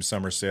the Steam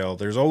Summer Sale.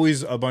 There's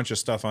always a bunch of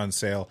stuff on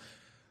sale,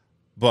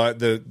 but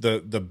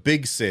the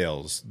big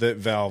sales that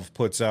Valve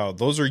puts out,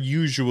 those are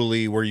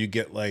usually where you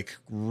get like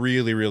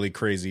really, really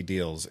crazy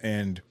deals.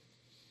 And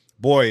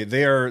boy,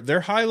 they're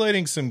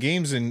highlighting some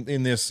games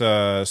in this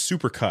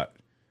super cut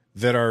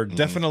that are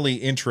definitely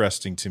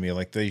interesting to me.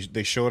 Like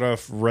they showed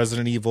off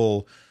Resident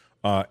Evil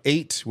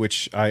 8,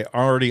 which I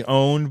already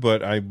own,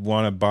 but I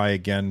want to buy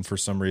again for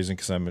some reason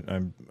because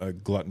I'm a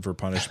glutton for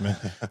punishment.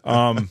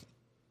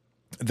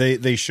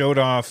 They showed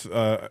off.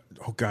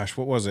 Oh gosh,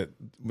 what was it?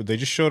 They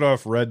just showed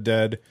off Red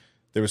Dead.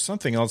 There was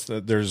something else.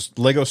 There's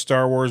Lego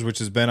Star Wars, which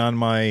has been on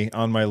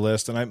my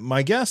list. And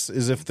my guess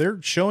is if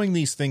they're showing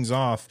these things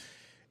off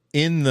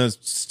in the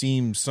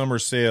Steam Summer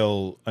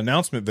Sale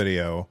announcement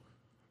video,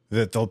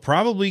 that they'll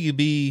probably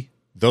be,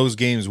 those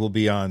games will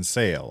be on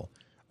sale.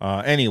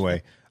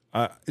 Anyway.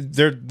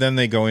 Then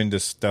they go into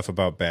stuff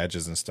about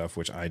badges and stuff,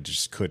 which I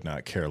just could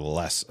not care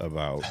less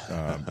about,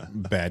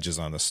 badges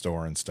on the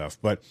store and stuff.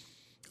 But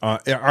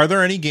are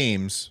there any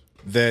games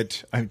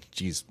that?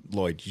 Geez,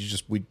 Lloyd,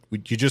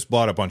 you just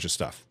bought a bunch of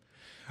stuff.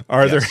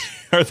 Are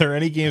there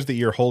any games that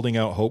you're holding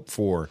out hope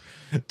for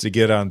to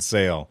get on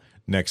sale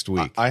next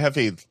week? I have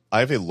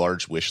a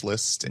large wish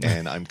list,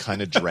 and I'm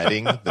kind of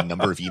dreading the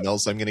number of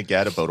emails I'm going to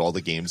get about all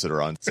the games that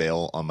are on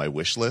sale on my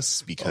wish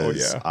list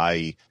because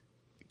I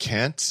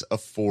can't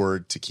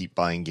afford to keep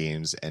buying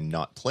games and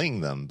not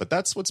playing them. But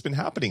that's what's been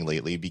happening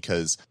lately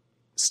because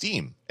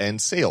Steam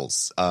and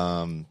sales.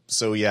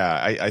 So yeah,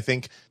 I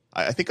think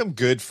I'm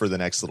good for the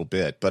next little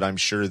bit, but I'm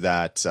sure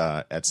that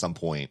at some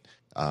point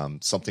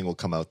something will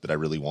come out that I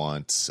really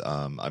want.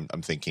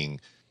 I'm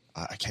thinking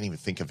I can't even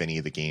think of any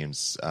of the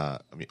games. I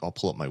mean, I'll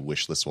pull up my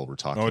wish list while we're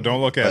talking. Oh, don't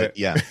look at it.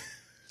 Yeah.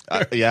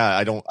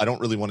 I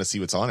don't really want to see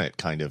what's on it,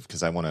 kind of,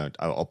 because I want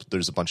to.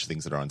 There's a bunch of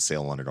things that are on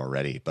sale on it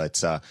already,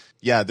 but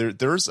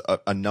there's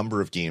a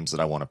number of games that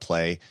I want to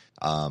play.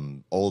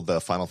 All the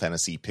Final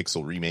Fantasy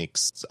Pixel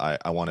remakes,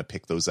 I want to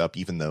pick those up,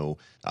 even though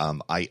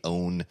I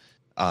own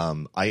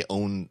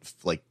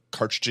like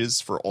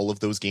cartridges for all of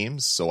those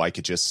games, so I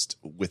could just,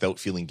 without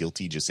feeling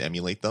guilty, just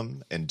emulate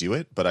them and do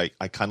it. But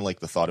I kind of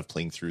like the thought of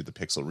playing through the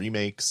Pixel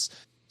remakes.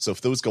 So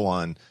if those go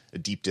on a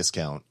deep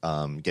discount,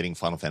 getting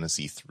Final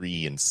Fantasy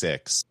 3 and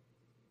 6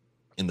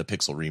 in the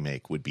Pixel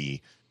remake would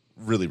be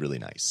really, really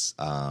nice.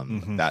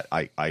 That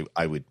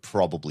I would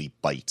probably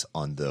bite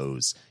on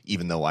those,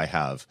 even though I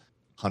have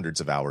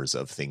hundreds of hours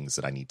of things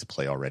that I need to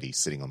play already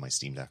sitting on my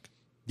Steam Deck.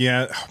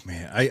 Yeah,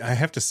 man, I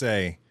have to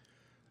say,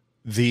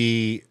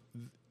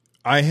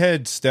 I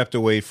had stepped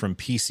away from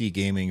PC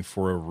gaming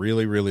for a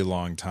really, really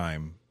long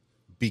time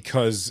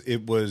because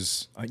it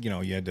was,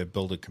 you had to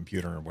build a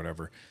computer or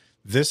whatever.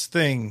 This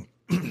thing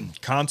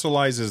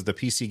consoleizes the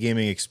PC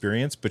gaming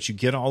experience, but you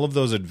get all of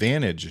those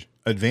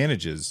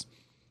advantages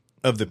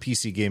of the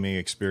PC gaming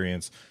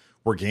experience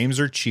where games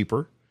are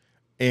cheaper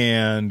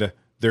and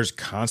there's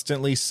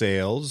constantly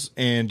sales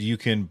and you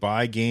can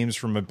buy games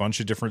from a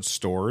bunch of different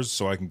stores.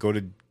 So I can go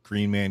to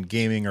Green Man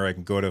Gaming, or I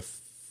can go to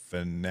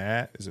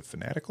is it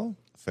Fanatical?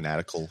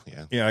 Fanatical,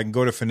 yeah. Yeah, I can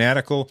go to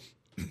Fanatical.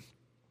 You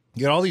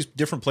get all these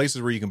different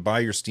places where you can buy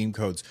your Steam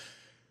codes.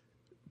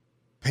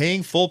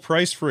 Paying full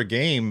price for a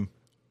game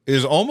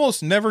is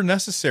almost never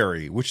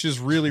necessary, which is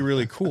really,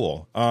 really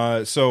cool.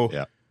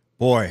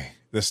 Boy,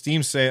 the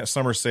Steam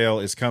Summer Sale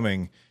is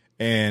coming,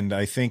 and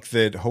I think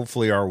that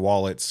hopefully our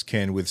wallets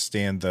can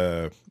withstand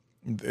the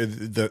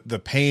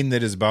pain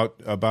that is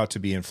about to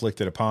be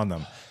inflicted upon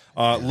them.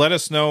 Let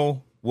us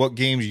know what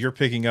games you're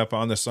picking up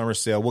on the summer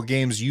sale, what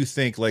games you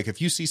think, like if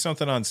you see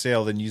something on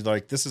sale, then you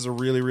like, this is a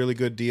really, really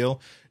good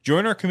deal.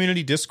 Join our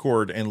community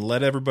Discord and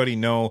let everybody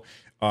know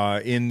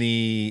in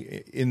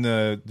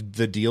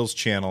the deals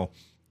channel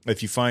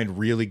if you find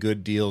really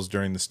good deals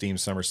during the Steam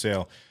Summer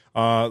Sale.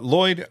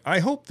 Lloyd, I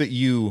hope that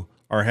you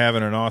are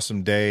having an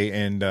awesome day,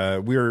 and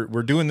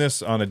we're doing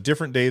this on a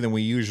different day than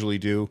we usually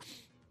do.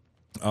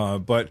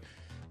 But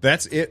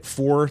that's it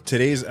for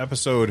today's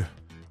episode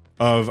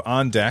of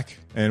On Deck,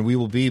 and we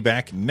will be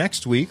back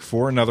next week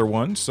for another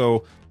one.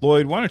 So,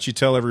 Lloyd, why don't you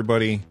tell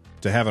everybody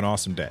to have an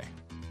awesome day?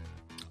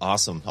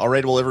 Awesome. All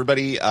right. Well,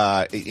 everybody,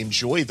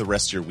 enjoy the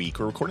rest of your week.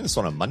 We're recording this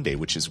on a Monday,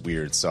 which is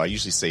weird. So I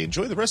usually say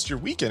enjoy the rest of your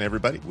weekend,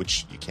 everybody,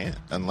 which you can't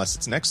unless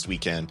it's next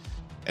weekend.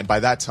 And by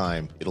that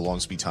time, it'll long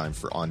be time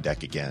for On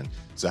Deck again.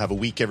 So have a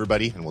week,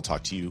 everybody, and we'll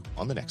talk to you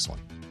on the next one.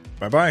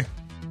 Bye-bye.